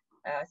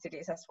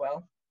cities as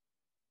well.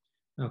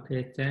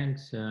 Okay,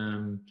 thanks.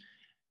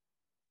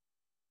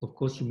 Of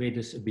course, you made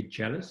us a bit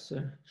jealous.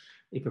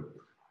 If you're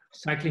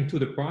cycling to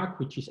the park,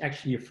 which is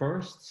actually a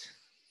first.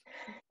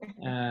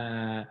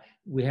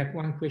 We have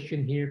one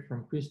question here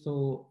from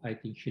Crystal. I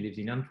think she lives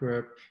in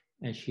Antwerp,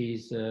 and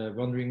she's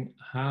wondering,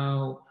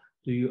 how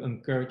do you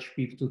encourage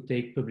people to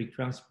take public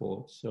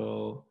transport?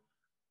 So,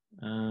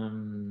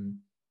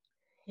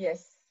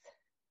 yes,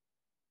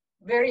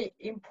 very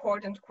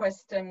important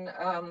question.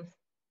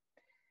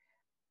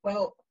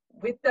 Well,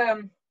 with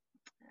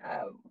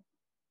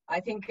I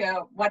think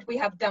what we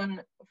have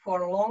done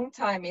for a long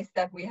time is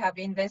that we have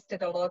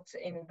invested a lot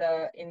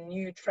in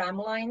new tram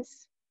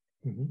lines.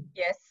 Mm-hmm.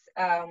 Yes,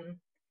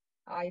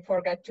 I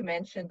forgot to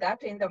mention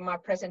that in my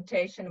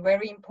presentation.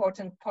 Very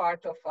important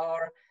part of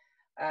our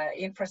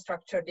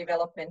infrastructure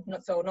development.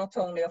 Not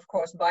only, of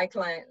course, bike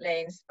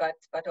lanes,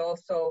 but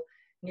also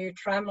new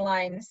tram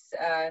lines,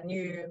 and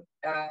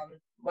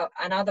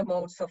other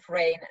modes of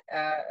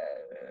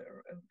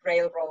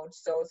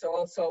railroads. So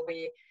also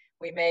we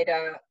made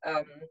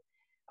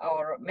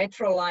our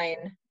metro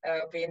line.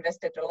 We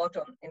invested a lot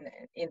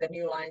in the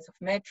new lines of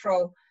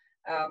metro,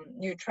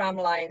 new tram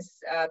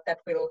lines that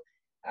will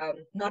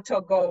not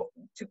go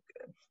to,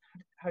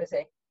 how to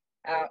say,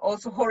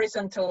 also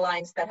horizontal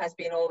lines. That has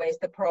been always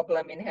the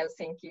problem in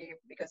Helsinki,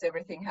 because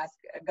everything has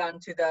gone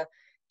to the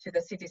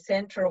city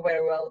center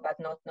very well, but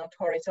not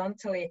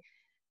horizontally.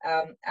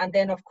 And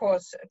then, of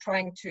course,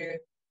 trying to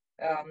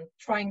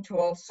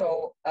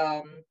also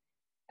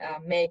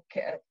make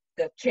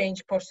the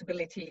change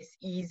possibilities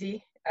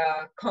easy,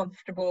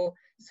 comfortable.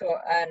 So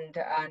and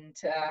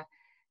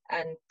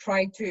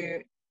try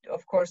to,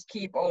 of course,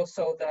 keep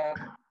also the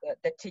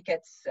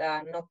tickets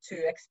not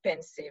too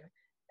expensive.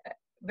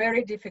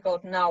 Very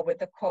difficult now with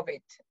the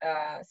COVID,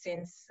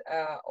 since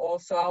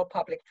also our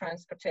public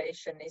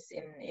transportation is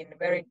in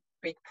very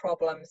big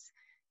problems,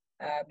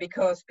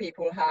 because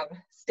people have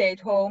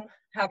stayed home,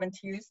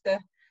 haven't used the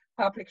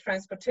public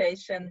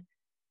transportation,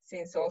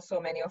 since also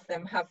many of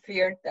them have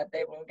feared that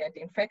they will get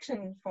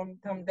infection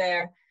from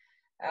there.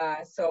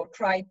 So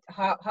try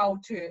how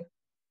to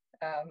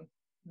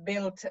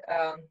build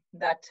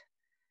that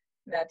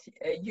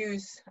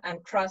use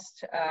and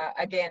trust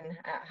again,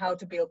 how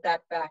to build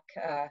that back.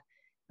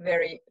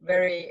 Very,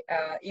 very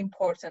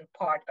important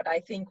part. But I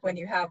think when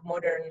you have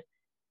modern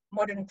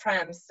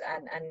trams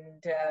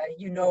and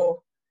you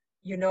know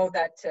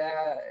that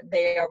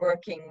they are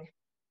working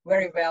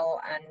very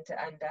well and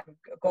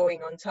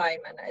going on time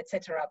and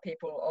etc.,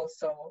 people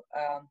also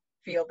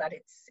feel that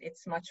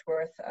it's much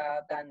worth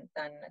than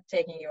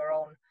taking your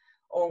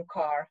own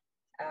car.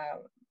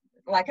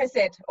 Like I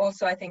said,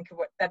 also I think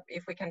that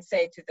if we can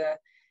say to the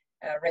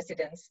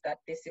residents that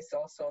this is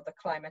also the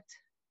climate,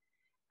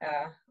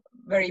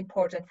 very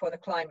important for the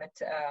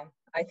climate.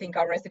 I think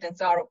our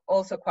residents are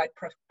also quite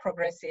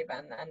progressive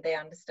and they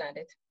understand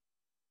it.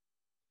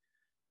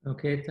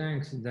 Okay,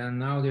 thanks. Then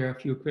now there are a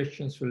few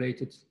questions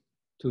related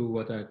to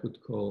what I could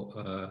call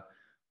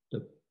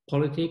the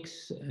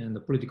politics and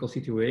the political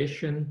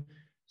situation.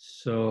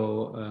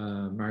 So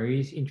Marie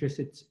is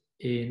interested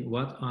in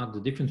what are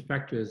the different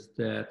factors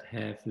that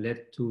have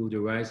led to the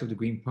rise of the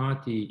Green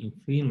Party in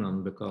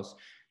Finland, because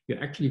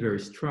you're actually very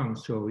strong,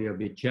 so we are a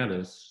bit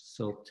jealous.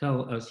 So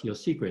tell us your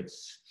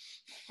secrets.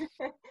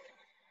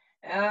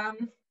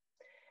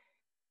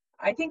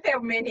 I think there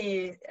are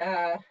many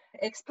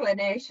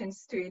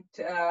explanations to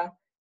it.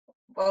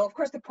 Well, of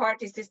course, the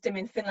party system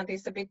in Finland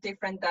is a bit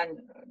different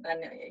than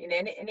in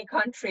any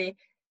country.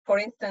 For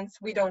instance,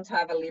 we don't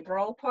have a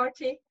liberal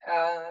party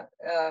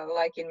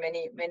like in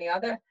many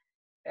other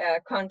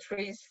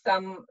countries.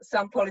 Some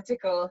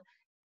political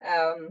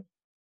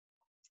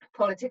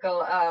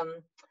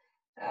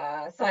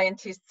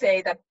scientists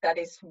say that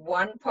is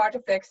one part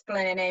of the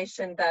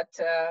explanation, that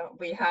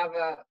we have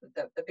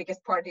the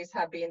biggest parties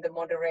have been the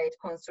moderate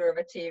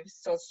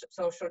conservatives,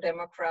 social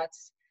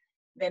democrats,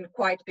 then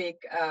quite big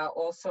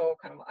also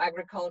kind of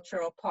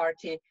agricultural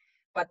party,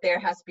 but there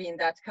has been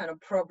that kind of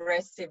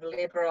progressive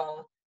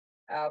liberal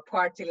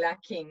party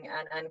lacking,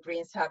 and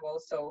Greens have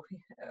also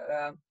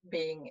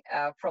being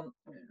from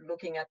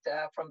looking at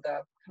from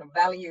the kind of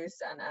values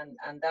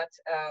and that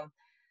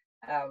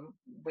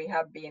we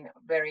have been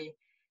very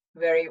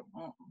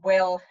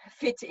well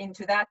fit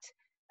into that.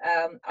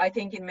 I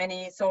think in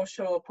many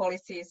social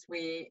policies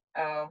we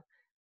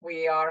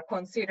are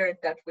considered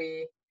that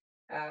we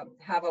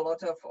have a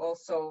lot of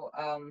also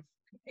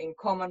in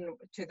common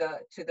to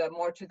the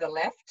more to the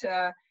left,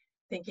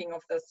 thinking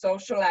of the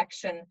social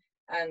action,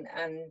 and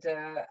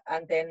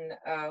then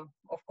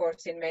of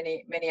course in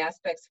many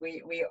aspects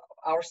we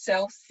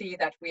ourselves see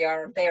that we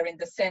are there in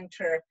the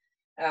center,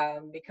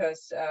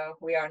 because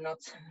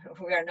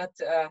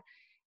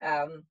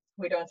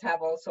we don't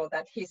have also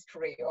that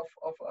history of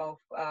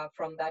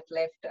from that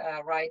left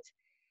right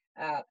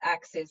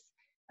axis.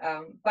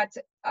 But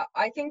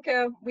I think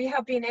we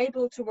have been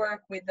able to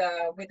work with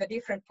the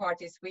different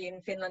parties. We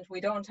in Finland,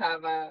 we don't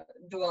have a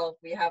dual,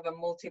 we have a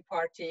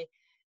multi-party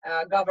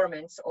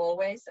governments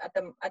always. At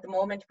the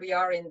moment we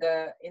are in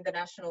the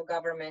national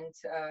government,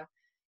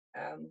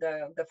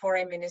 the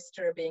foreign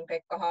minister being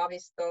Pekka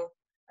Haavisto,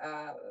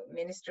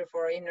 Minister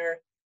for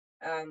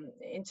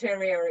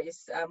Interior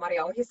is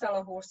Maria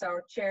Ohisalo, who's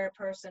our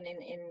chairperson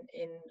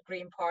in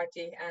Green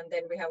Party, and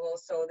then we have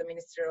also the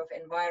Minister of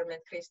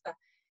Environment, Krista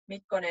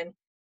Mikkonen,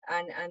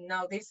 and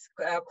now this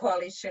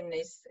coalition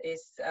is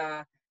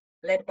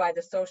led by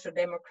the Social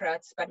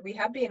Democrats, but we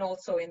have been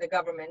also in the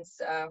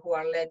governments who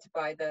are led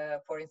by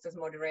for instance,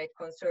 moderate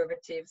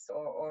conservatives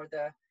or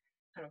the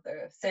kind of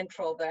the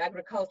central, the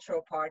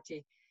agricultural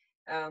party.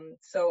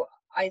 So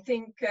I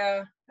think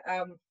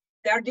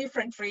there are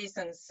different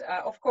reasons.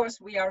 Of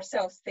course, we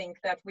ourselves think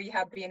that we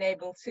have been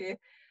able to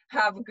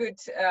have good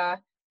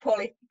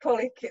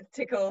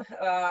political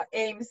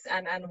aims,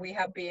 and we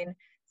have been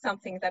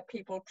something that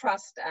people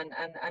trust and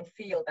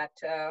feel that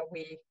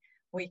we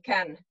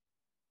can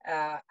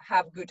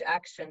have good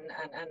action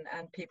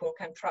and people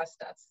can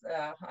trust us.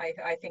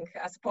 I think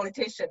as a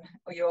politician,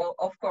 you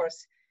of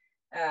course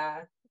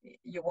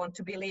you want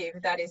to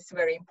believe that is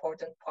very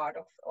important part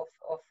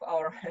of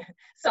our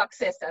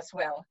success as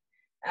well.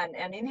 And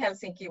in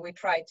Helsinki, we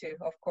try to,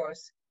 of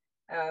course,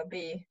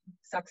 be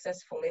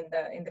successful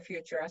in the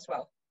future as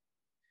well.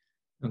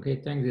 Okay,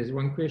 thanks. There's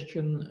one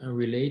question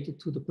related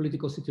to the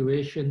political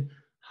situation.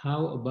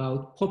 How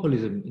about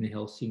populism in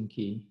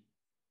Helsinki?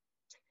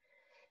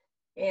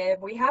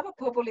 We have a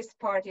populist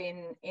party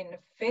in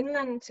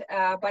Finland,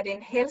 but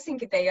in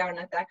Helsinki they are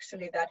not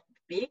actually that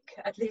big.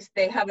 At least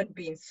they haven't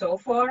been so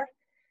far.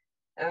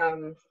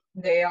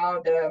 They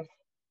are the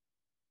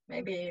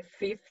maybe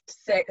fifth,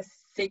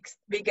 sixth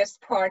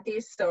biggest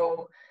parties.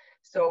 So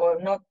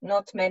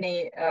not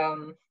many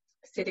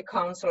city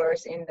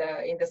councillors in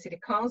the city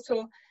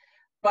council.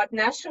 But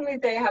nationally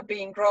they have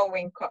been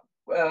growing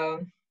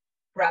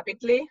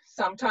rapidly.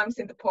 Sometimes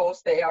in the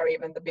polls they are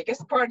even the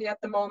biggest party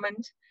at the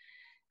moment.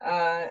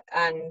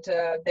 And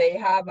they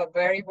have a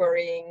very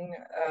worrying,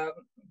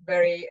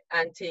 very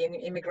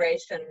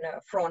anti-immigration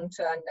front,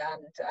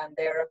 and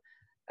they're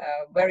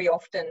very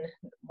often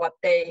what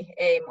they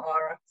aim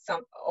are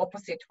some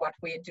opposite what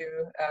we do,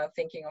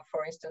 thinking of,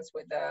 for instance,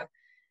 with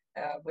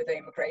the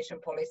immigration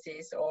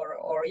policies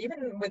or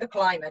even with the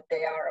climate.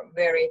 They are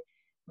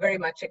very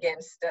much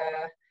against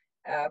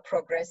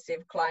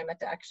progressive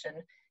climate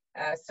action.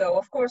 So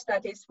of course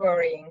that is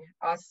worrying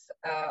us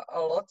a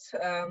lot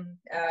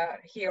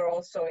here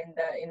also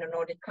in the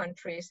Nordic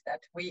countries,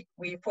 that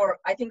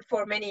I think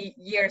for many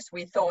years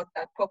we thought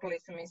that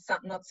populism is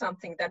not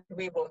something that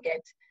we will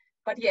get,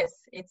 but yes,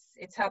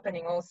 it's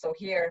happening also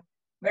here.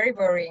 Very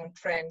worrying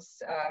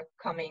trends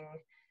coming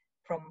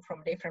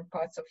from different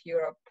parts of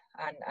Europe,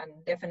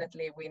 and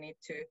definitely we need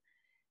to,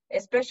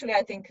 especially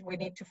I think we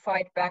need to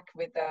fight back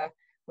with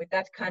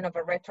that kind of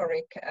a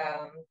rhetoric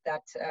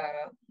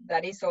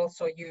that is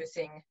also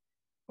using,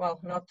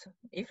 well,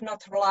 if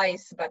not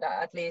lies, but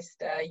at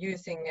least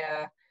using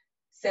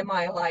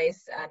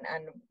semi-lies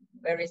and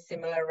very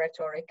similar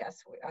rhetoric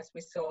as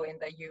we saw in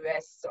the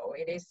US. So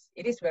it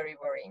is very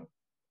worrying.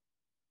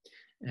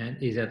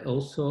 And is that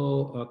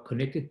also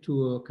connected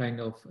to a kind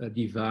of a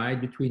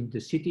divide between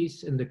the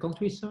cities and the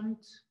countryside?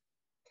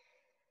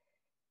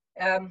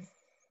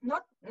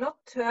 Not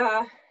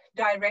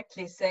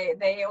directly. Say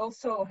they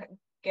also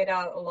get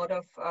a lot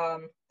of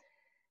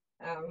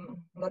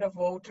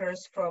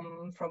voters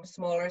from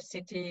smaller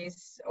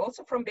cities,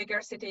 also from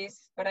bigger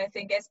cities, but I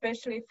think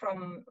especially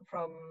from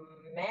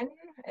men,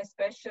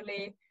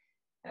 especially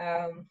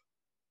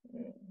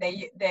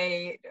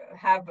they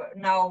have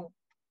now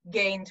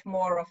gained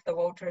more of the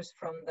voters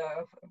from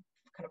the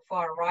kind of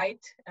far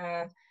right.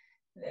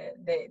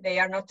 They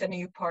are not a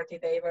new party;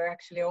 they were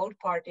actually old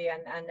party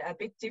and a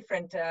bit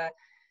different.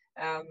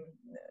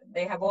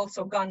 They have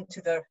also gone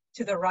to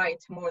the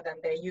right more than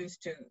they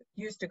used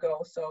to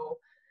go. So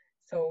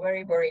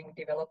very worrying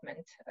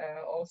development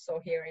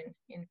also here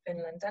in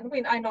Finland,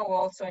 and I know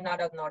also in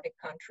other Nordic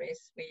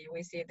countries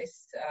we see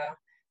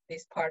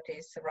these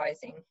parties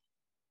rising.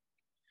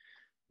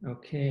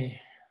 Okay,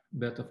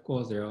 but of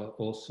course there are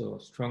also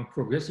strong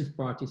progressive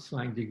parties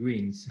like the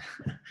Greens.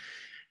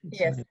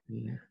 Yes. Like,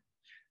 yeah.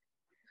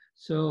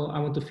 So I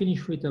want to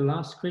finish with the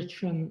last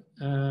question.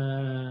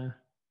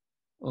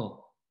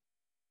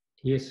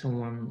 Here's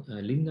someone,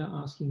 Linda,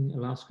 asking a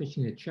last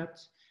question in the chat.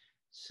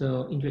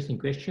 So interesting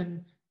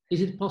question.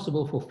 Is it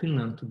possible for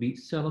Finland to be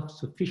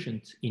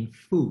self-sufficient in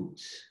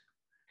foods?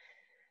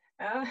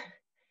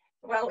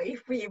 Well,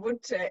 if we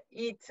would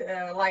eat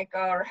like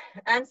our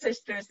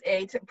ancestors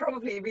ate,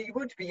 probably we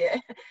would be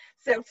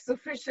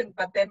self-sufficient,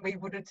 but then we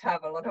wouldn't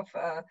have a lot of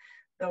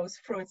those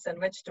fruits and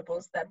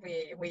vegetables that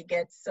we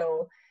get.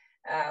 So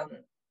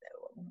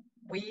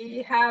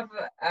we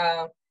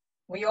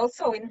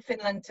also in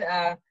Finland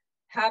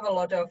have a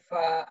lot of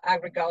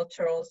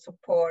agricultural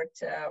support.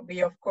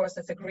 We, of course,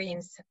 as a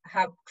Greens,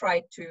 have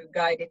tried to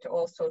guide it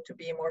also to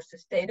be more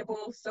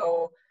sustainable.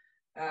 So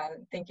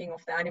thinking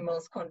of the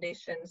animals'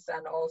 conditions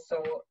and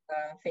also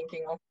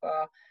thinking of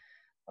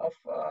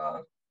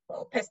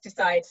well,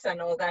 pesticides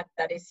and all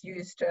that is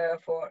used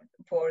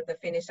for the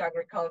Finnish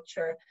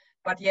agriculture.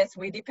 But yes,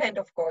 we depend,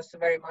 of course,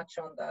 very much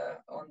on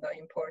the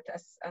import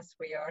as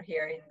we are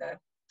here in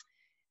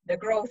the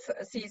growth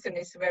season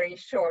is very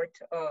short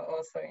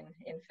also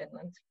in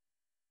Finland.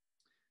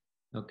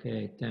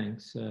 Okay,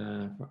 thanks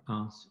for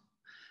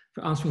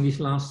answering this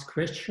last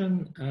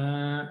question.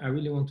 I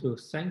really want to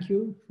thank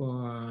you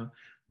for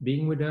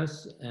being with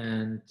us,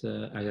 and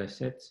as I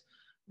said,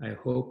 I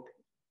hope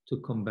to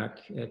come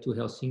back to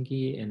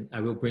Helsinki, and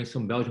I will bring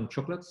some Belgian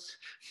chocolates.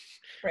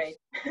 Great.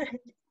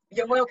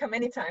 You're welcome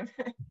anytime.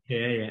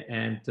 Yeah,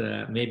 and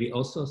maybe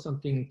also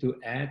something to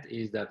add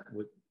is that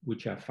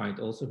which I find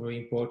also very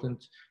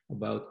important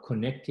about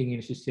connecting in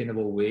a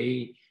sustainable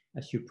way.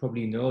 As you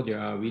probably know, there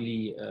are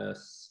really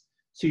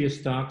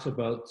serious talks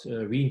about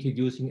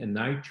reintroducing a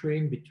night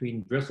train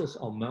between Brussels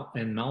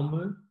and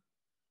Malmö.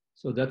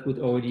 So that would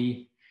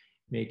already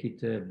make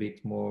it a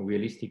bit more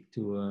realistic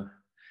to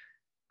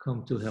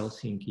come to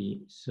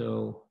Helsinki.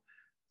 So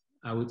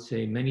I would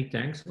say many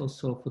thanks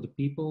also for the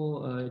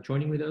people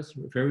joining with us.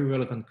 Very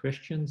relevant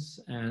questions,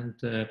 and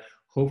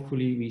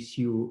hopefully we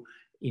see you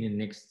in the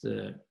next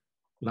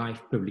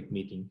live public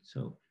meeting.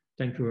 So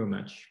thank you very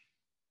much.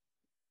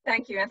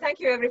 Thank you, and thank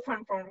you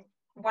everyone for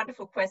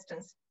wonderful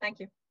questions. Thank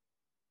you.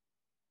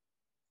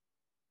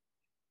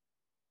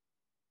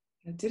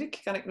 Dirk,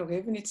 kan ik nog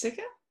even iets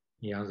zeggen?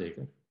 Ja,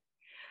 zeker.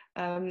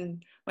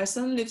 My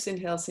son lives in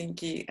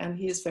Helsinki and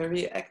he is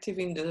very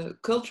active in the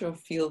cultural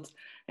field.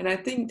 And I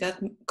think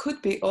that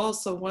could be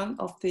also one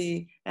of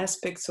the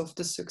aspects of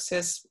the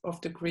success of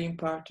the Green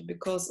Party,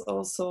 because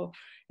also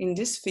in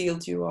this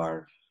field you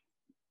are,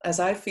 as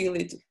I feel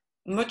it,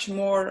 much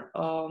more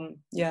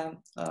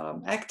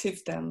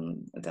active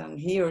than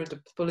here,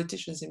 the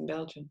politicians in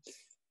Belgium.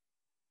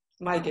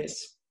 My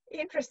guess.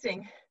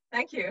 Interesting.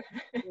 Thank you.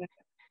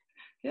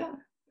 Yeah.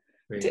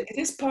 It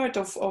is part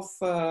of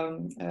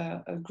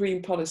a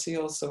green policy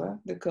also,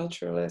 the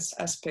cultural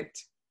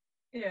aspect.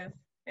 Yes,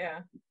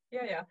 yeah.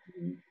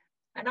 Mm-hmm.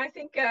 And I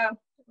think,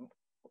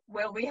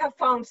 well, we have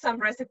found some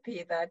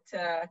recipe that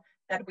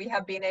that we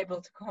have been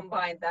able to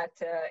combine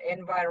that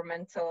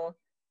environmental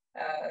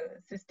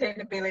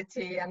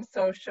sustainability and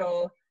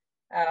social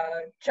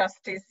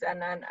justice,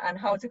 and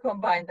how to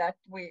combine that.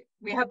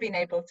 We have been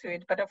able to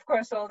it, but of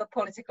course all the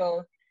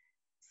political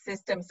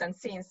systems and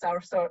scenes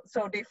are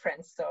so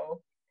different.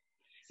 So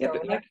yeah,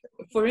 but like,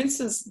 for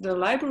instance, the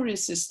library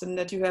system,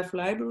 that you have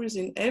libraries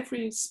in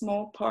every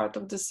small part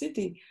of the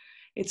city,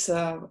 it's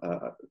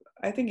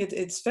I think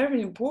it's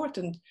very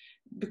important,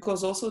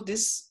 because also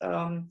this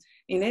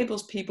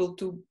enables people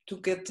to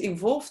get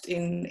involved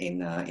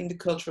in the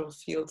cultural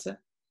field.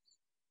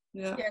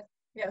 Yeah.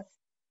 Yes.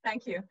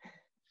 Thank you.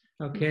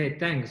 Okay,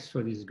 thanks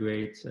for this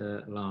great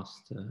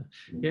last.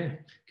 Yeah,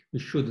 we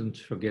shouldn't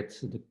forget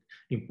the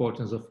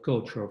importance of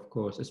culture, of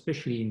course,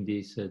 especially in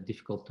these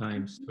difficult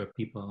times where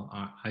people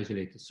are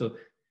isolated. So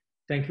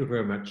thank you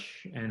very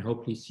much, and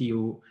hopefully see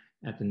you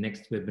at the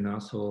next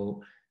webinar.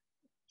 So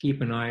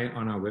keep an eye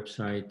on our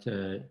website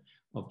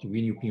of the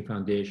Green European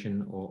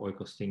Foundation or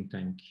Oikos Think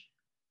Tank.